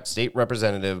Democrat State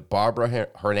Representative Barbara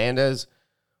Hernandez,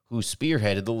 who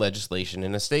spearheaded the legislation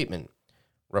in a statement.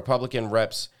 Republican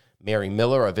reps Mary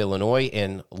Miller of Illinois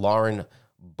and Lauren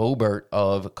Boebert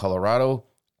of Colorado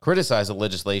criticized the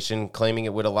legislation, claiming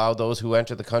it would allow those who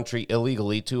enter the country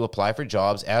illegally to apply for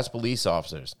jobs as police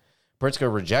officers.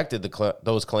 Pritzker rejected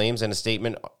those claims in a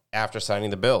statement after signing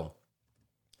the bill.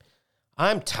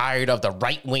 "I'm tired of the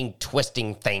right-wing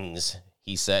twisting things,"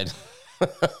 he said.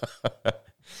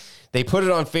 They put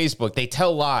it on Facebook. They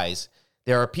tell lies.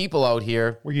 There are people out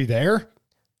here. Were you there?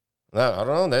 No, I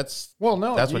don't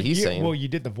know. That's what he's saying. Well, you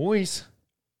did the voice.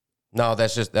 No,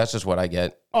 that's just what I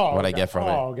get. I get from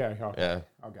it. Oh, okay. Yeah.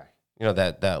 Okay. You know,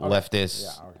 that leftist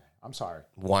Yeah, okay. I'm sorry.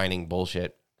 whining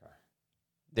bullshit.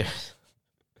 Okay.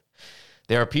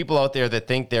 There are people out there that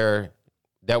think that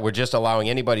we're just allowing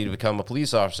anybody to become a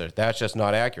police officer. That's just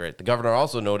not accurate. The governor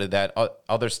also noted that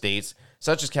other states,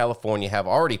 such as California, have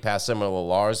already passed similar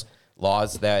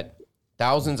laws that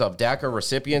thousands of DACA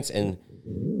recipients and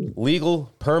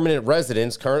legal permanent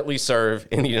residents currently serve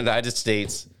in the United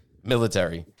States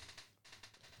military.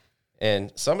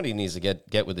 And somebody needs to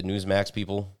get with the Newsmax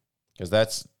people,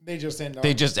 because They just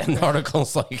end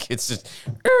articles like it's just.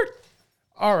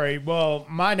 All right. Well,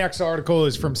 my next article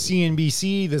is from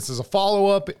CNBC. This is a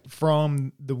follow-up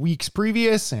from the weeks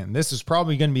previous, and this is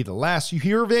probably going to be the last you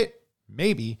hear of it.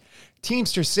 Maybe.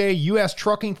 Teamsters say U.S.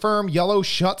 trucking firm Yellow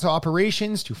shuts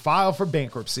operations to file for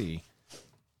bankruptcy.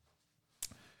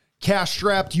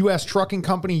 Cash-strapped U.S. trucking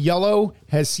company Yellow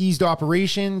has seized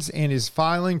operations and is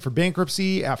filing for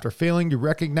bankruptcy after failing to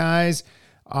recognize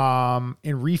and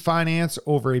refinance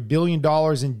over $1 billion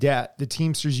in debt, the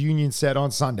Teamsters Union said on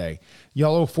Sunday.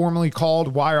 Yellow, formerly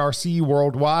called YRC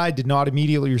Worldwide, did not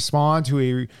immediately respond to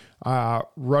a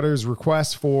Reuters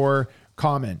request for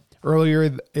comment.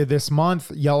 Earlier this month,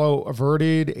 Yellow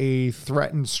averted a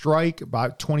threatened strike.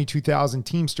 About 22,000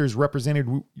 Teamsters represented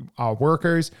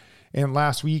workers. And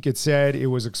last week, it said it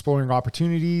was exploring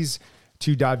opportunities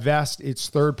to divest its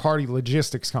third-party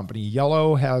logistics company.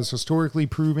 Yellow has historically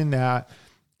proven that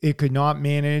it could not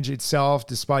manage itself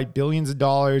despite billions of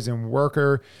dollars in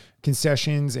worker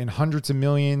concessions and hundreds of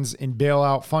millions in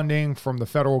bailout funding from the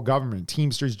federal government.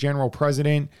 Teamsters General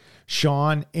President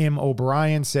Sean M.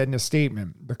 O'Brien said in a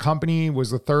statement, the company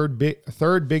was the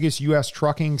third biggest U.S.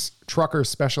 trucker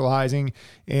specializing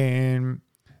in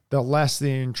the less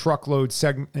than truckload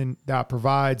segment that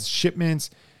provides shipments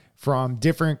from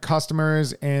different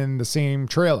customers in the same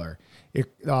trailer.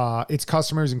 Its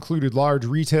customers included large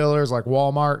retailers like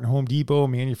Walmart and Home Depot,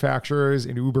 manufacturers,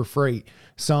 and Uber Freight,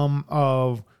 some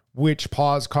of which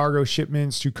paused cargo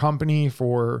shipments to company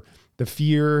for the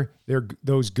fear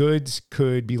those goods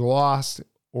could be lost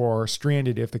or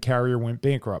stranded if the carrier went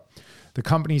bankrupt. The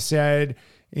company said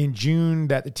in June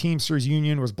that the Teamsters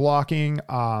Union was blocking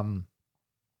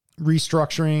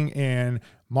restructuring and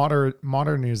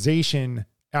modernization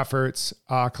efforts,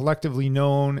 collectively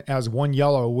known as One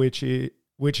Yellow, which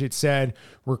it said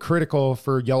were critical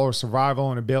for Yellow's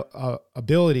survival and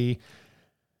ability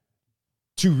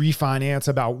to refinance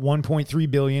about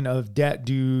 $1.3 billion of debt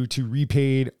due to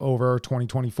repaid over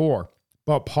 2024.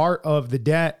 But part of the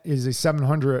debt is a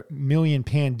 $700 million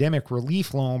pandemic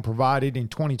relief loan provided in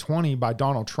 2020 by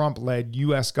Donald Trump-led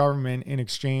U.S. government in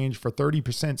exchange for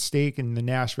 30% stake in the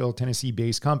Nashville,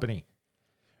 Tennessee-based company.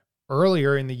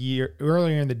 Earlier in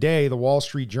the day, the Wall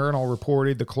Street Journal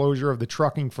reported the closure of the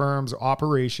trucking firm's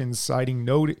operations, citing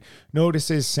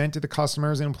notices sent to the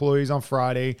customers and employees on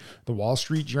Friday. The Wall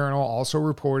Street Journal also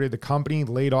reported the company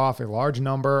laid off a large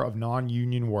number of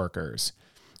non-union workers.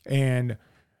 And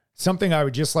something I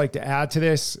would just like to add to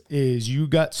this is you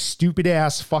got stupid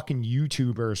ass fucking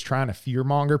YouTubers trying to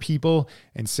fearmonger people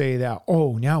and say that,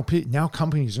 oh, now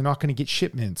companies are not going to get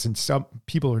shipments and some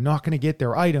people are not going to get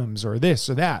their items or this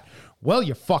or that. Well,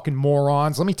 you fucking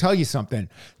morons, let me tell you something.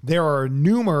 There are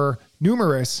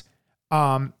numerous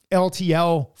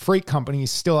LTL freight companies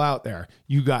still out there.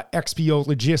 You got XPO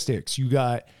Logistics, you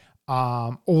got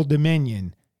Old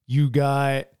Dominion, you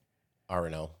got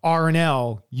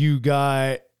R&L, you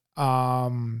got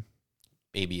ABF.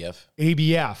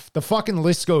 The fucking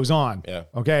list goes on. Yeah.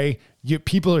 Okay.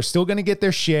 People are still going to get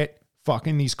their shit.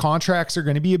 Fucking these contracts are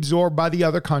going to be absorbed by the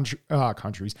other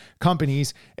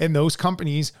companies, and those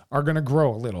companies are going to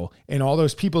grow a little. And all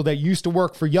those people that used to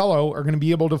work for Yellow are going to be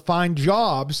able to find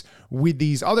jobs with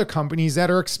these other companies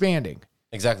that are expanding.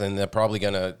 Exactly. And they're probably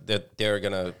they're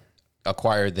going to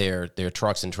acquire their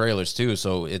trucks and trailers too.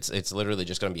 So it's literally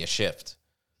just going to be a shift.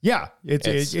 Yeah,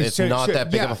 it's not that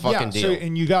big of a fucking deal. So,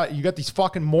 and you got these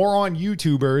fucking moron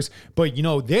YouTubers, but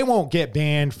they won't get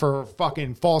banned for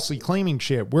fucking falsely claiming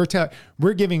shit. We're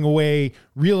giving away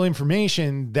real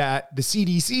information that the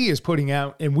CDC is putting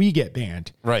out, and we get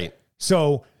banned. Right.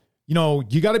 So,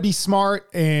 you got to be smart,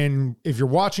 and if you're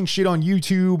watching shit on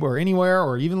YouTube or anywhere,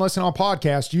 or even listen on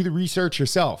podcasts, do the research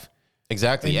yourself.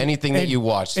 Exactly. Anything that you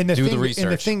watch, do the research.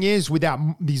 And the thing is, with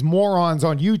these morons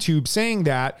on YouTube saying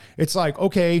that, it's like,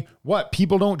 okay, what?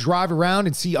 People don't drive around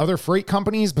and see other freight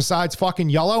companies besides fucking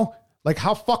Yellow? Like,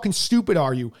 how fucking stupid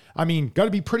are you? I mean, got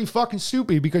to be pretty fucking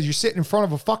stupid because you're sitting in front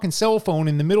of a fucking cell phone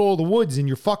in the middle of the woods in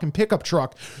your fucking pickup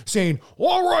truck saying,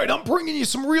 all right, I'm bringing you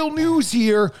some real news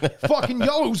here. Fucking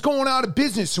Yellow's going out of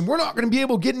business and we're not going to be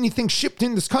able to get anything shipped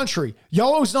in this country.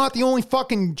 Yellow's not the only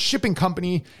fucking shipping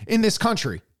company in this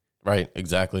country. Right,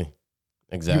 exactly.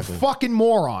 You fucking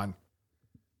moron.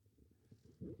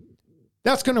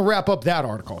 That's going to wrap up that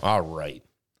article. All right.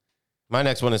 My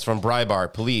next one is from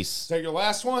Breitbart. Police. Is that your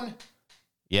last one?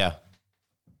 Yeah.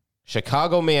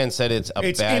 Chicago man said it's bad day.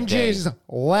 It's MJ's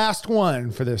last one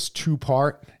for this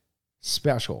 2-part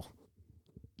special.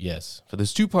 Yes. For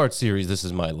this 2-part series, this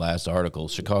is my last article.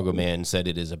 Chicago man said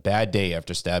it is a bad day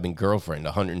after stabbing girlfriend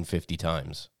 150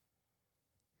 times.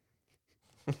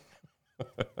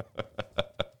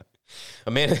 A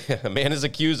man is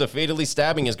accused of fatally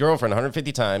stabbing his girlfriend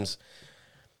 150 times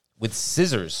with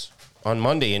scissors on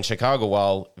Monday in Chicago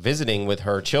while visiting with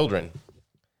her children.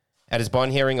 At his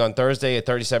bond hearing on Thursday, a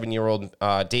 37-year-old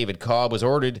David Cobb was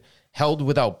held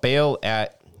without bail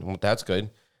that's good,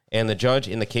 and the judge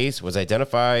in the case was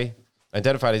identified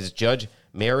as Judge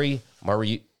Mary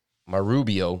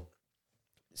Marubio,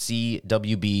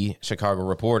 CWB Chicago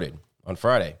reported on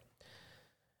Friday.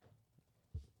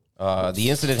 The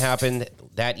incident happened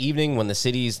that evening when the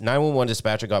city's 911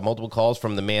 dispatcher got multiple calls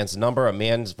from the man's number. A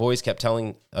man's voice kept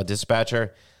telling a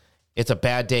dispatcher, "It's a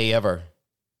bad day ever."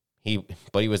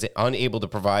 But he was unable to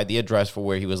provide the address for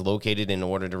where he was located in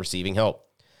order to receiving help.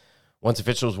 Once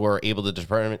officials were able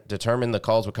to determine the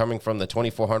calls were coming from the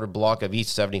 2400 block of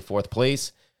East 74th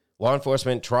Place, law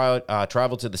enforcement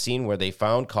traveled to the scene where they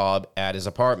found Cobb at his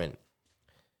apartment.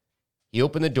 He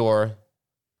opened the door,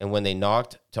 and when they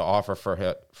knocked to offer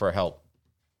for help,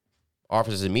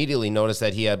 officers immediately noticed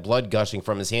that he had blood gushing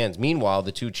from his hands. Meanwhile,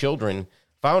 the 2 children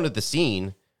found at the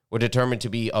scene were determined to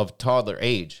be of toddler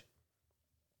age.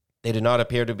 They did not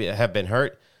appear to have been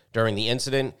hurt during the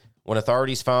incident. When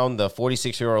authorities found the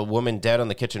 46-year-old woman dead on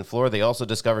the kitchen floor, they also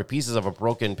discovered pieces of a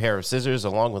broken pair of scissors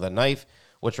along with a knife,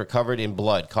 which were covered in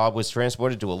blood. Cobb was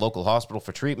transported to a local hospital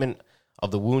for treatment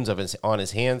of the wounds on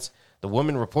his hands. The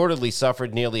woman reportedly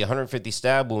suffered nearly 150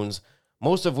 stab wounds,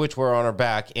 most of which were on her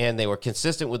back, and they were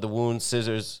consistent with the wounds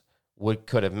scissors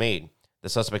could have made. The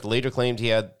suspect later claimed he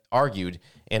had argued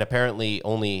and apparently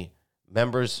only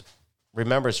remembers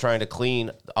trying to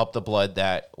clean up the blood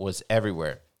that was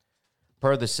everywhere.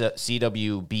 Per the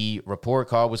CWB report,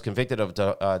 Cobb was convicted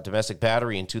of domestic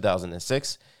battery in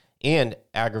 2006 and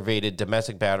aggravated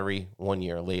domestic battery 1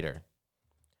 year later.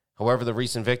 However, the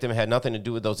recent victim had nothing to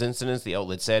do with those incidents, the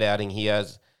outlet said, adding he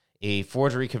has a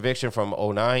forgery conviction from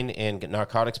 2009 and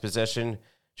narcotics possession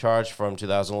charge from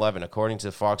 2011. According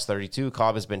to Fox 32,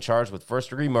 Cobb has been charged with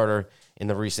first-degree murder in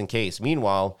the recent case.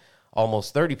 Meanwhile,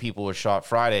 almost 30 people were shot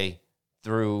Friday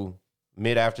through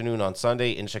mid-afternoon on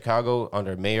Sunday in Chicago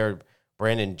under Mayor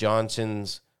Brandon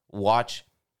Johnson's watch,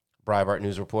 Breitbart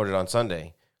News reported on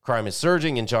Sunday. Crime is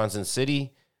surging in Johnson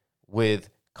City, with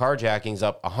carjackings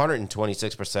up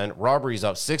 126%, robberies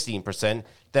up 16%,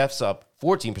 thefts up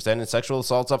 14%, and sexual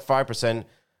assaults up 5%,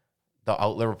 the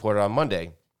outlet reported on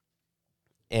Monday.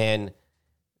 And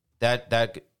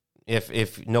that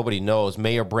if nobody knows,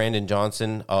 Mayor Brandon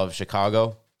Johnson of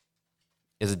Chicago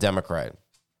is a Democrat.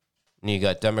 And you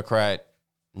got Democrat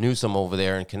Newsom over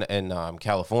there in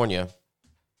California.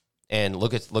 And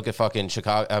look at fucking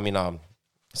Chicago.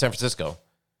 San Francisco.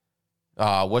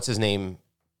 What's his name?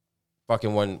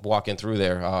 Fucking one walking through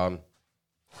there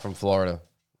from Florida.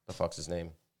 The fuck's his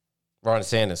name? Ron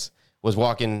DeSantis was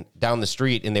walking down the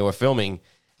street and they were filming,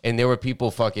 and there were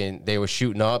people they were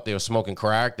shooting up, they were smoking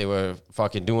crack, they were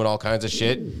fucking doing all kinds of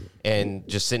shit and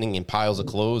just sitting in piles of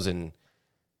clothes. And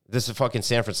this is fucking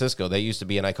San Francisco. They used to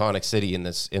be an iconic city in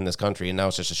this country, and now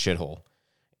it's just a shithole.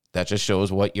 That just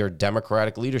shows what your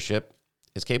Democratic leadership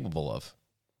is capable of.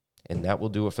 And that will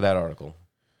do it for that article.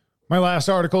 My last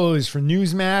article is for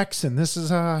Newsmax, and this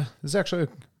is actually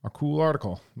a cool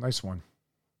article. Nice one.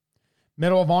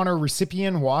 Medal of Honor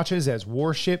recipient watches as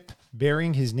warship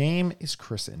bearing his name is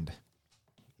christened.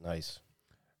 Nice.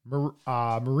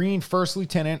 Marine First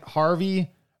Lieutenant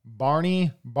Harvey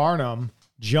Barney Barnum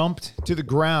jumped to the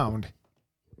ground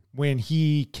when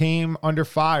he came under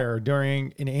fire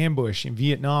during an ambush in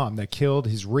Vietnam that killed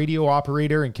his radio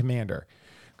operator and commander.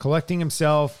 Collecting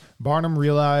himself, Barnum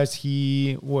realized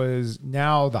he was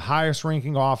now the highest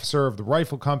ranking officer of the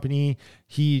rifle company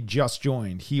he just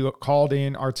joined. He called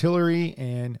in artillery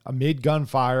and, amid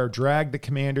gunfire, dragged the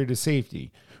commander to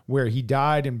safety, where he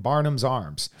died in Barnum's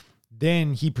arms.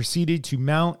 Then he proceeded to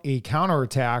mount a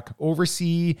counterattack,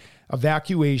 oversee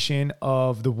evacuation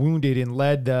of the wounded, and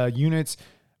led the unit's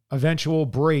eventual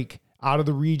break out of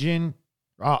the region,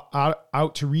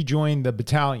 out to rejoin the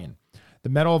battalion. The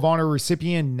Medal of Honor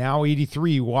recipient, now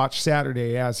 83, watched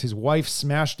Saturday as his wife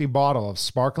smashed a bottle of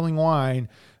sparkling wine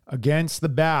against the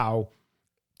bow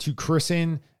to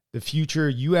christen the future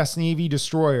U.S. Navy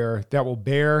destroyer that will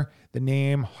bear the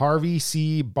name Harvey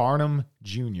C. Barnum,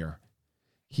 Jr.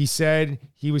 He said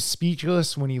he was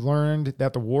speechless when he learned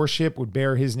that the warship would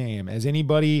bear his name. As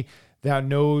anybody that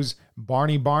knows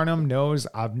Barney Barnum knows,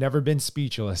 I've never been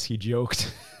speechless, he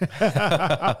joked.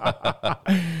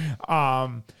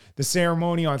 The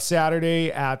ceremony on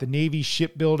Saturday at the Navy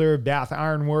shipbuilder Bath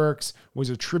Iron Works was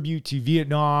a tribute to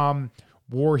Vietnam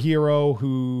war hero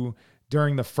who,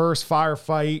 during the first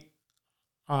firefight,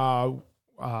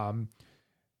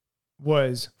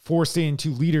 was forced into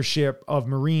leadership of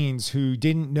Marines who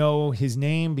didn't know his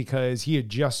name because he had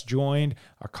just joined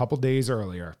a couple days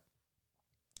earlier.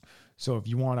 So if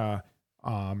you want to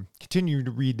continue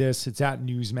to read this, it's at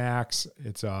Newsmax.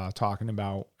 It's talking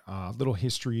about a little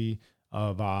history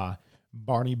of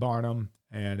Barney Barnum,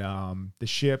 and the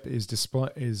ship is a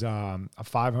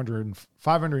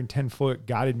 510-foot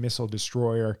guided missile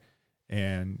destroyer,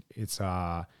 and its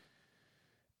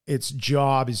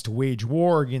job is to wage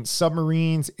war against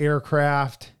submarines,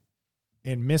 aircraft,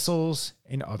 and missiles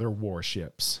and other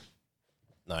warships.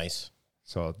 Nice.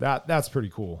 So that's pretty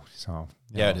cool. So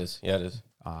yeah, it is. Yeah, it is.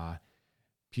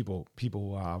 People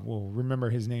will remember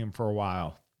his name for a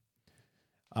while.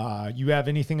 You have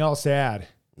anything else to add?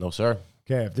 No, sir.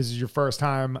 Okay, if this is your first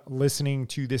time listening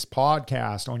to this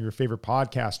podcast on your favorite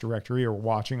podcast directory or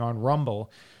watching on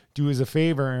Rumble, do us a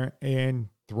favor and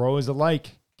throw us a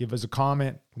like, give us a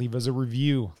comment, leave us a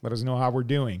review, let us know how we're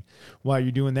doing. While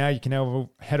you're doing that, you can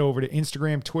head over to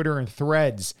Instagram, Twitter, and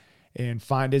Threads and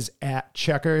find us at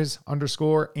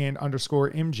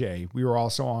checkers_and_MJ. We are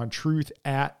also on Truth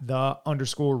at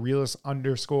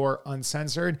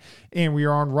 _realist_uncensored. And we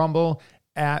are on Rumble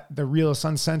at the Realist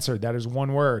Uncensored. That is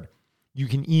one word. You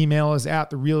can email us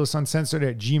at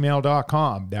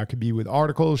therealistuncensored@gmail.com. That could be with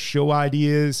articles, show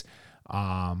ideas,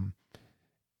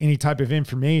 any type of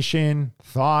information,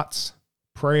 thoughts,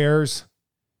 prayers,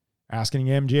 asking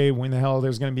MJ when the hell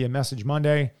there's going to be a Message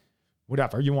Monday,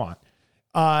 whatever you want.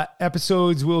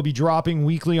 Episodes will be dropping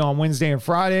weekly on Wednesday and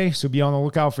Friday, so be on the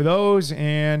lookout for those.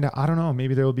 And I don't know,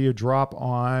 maybe there will be a drop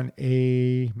on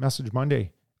a Message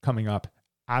Monday coming up.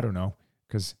 I don't know,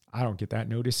 because I don't get that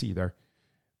notice either.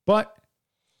 But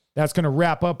that's going to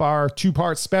wrap up our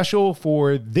two-part special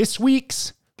for this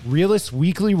week's Realist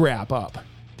Weekly Wrap-Up.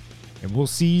 And we'll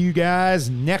see you guys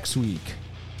next week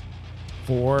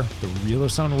for the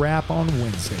Realist Unwrap on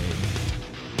Wednesday.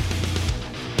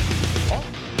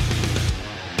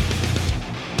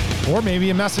 Or maybe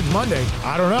a message Monday.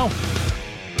 I don't know.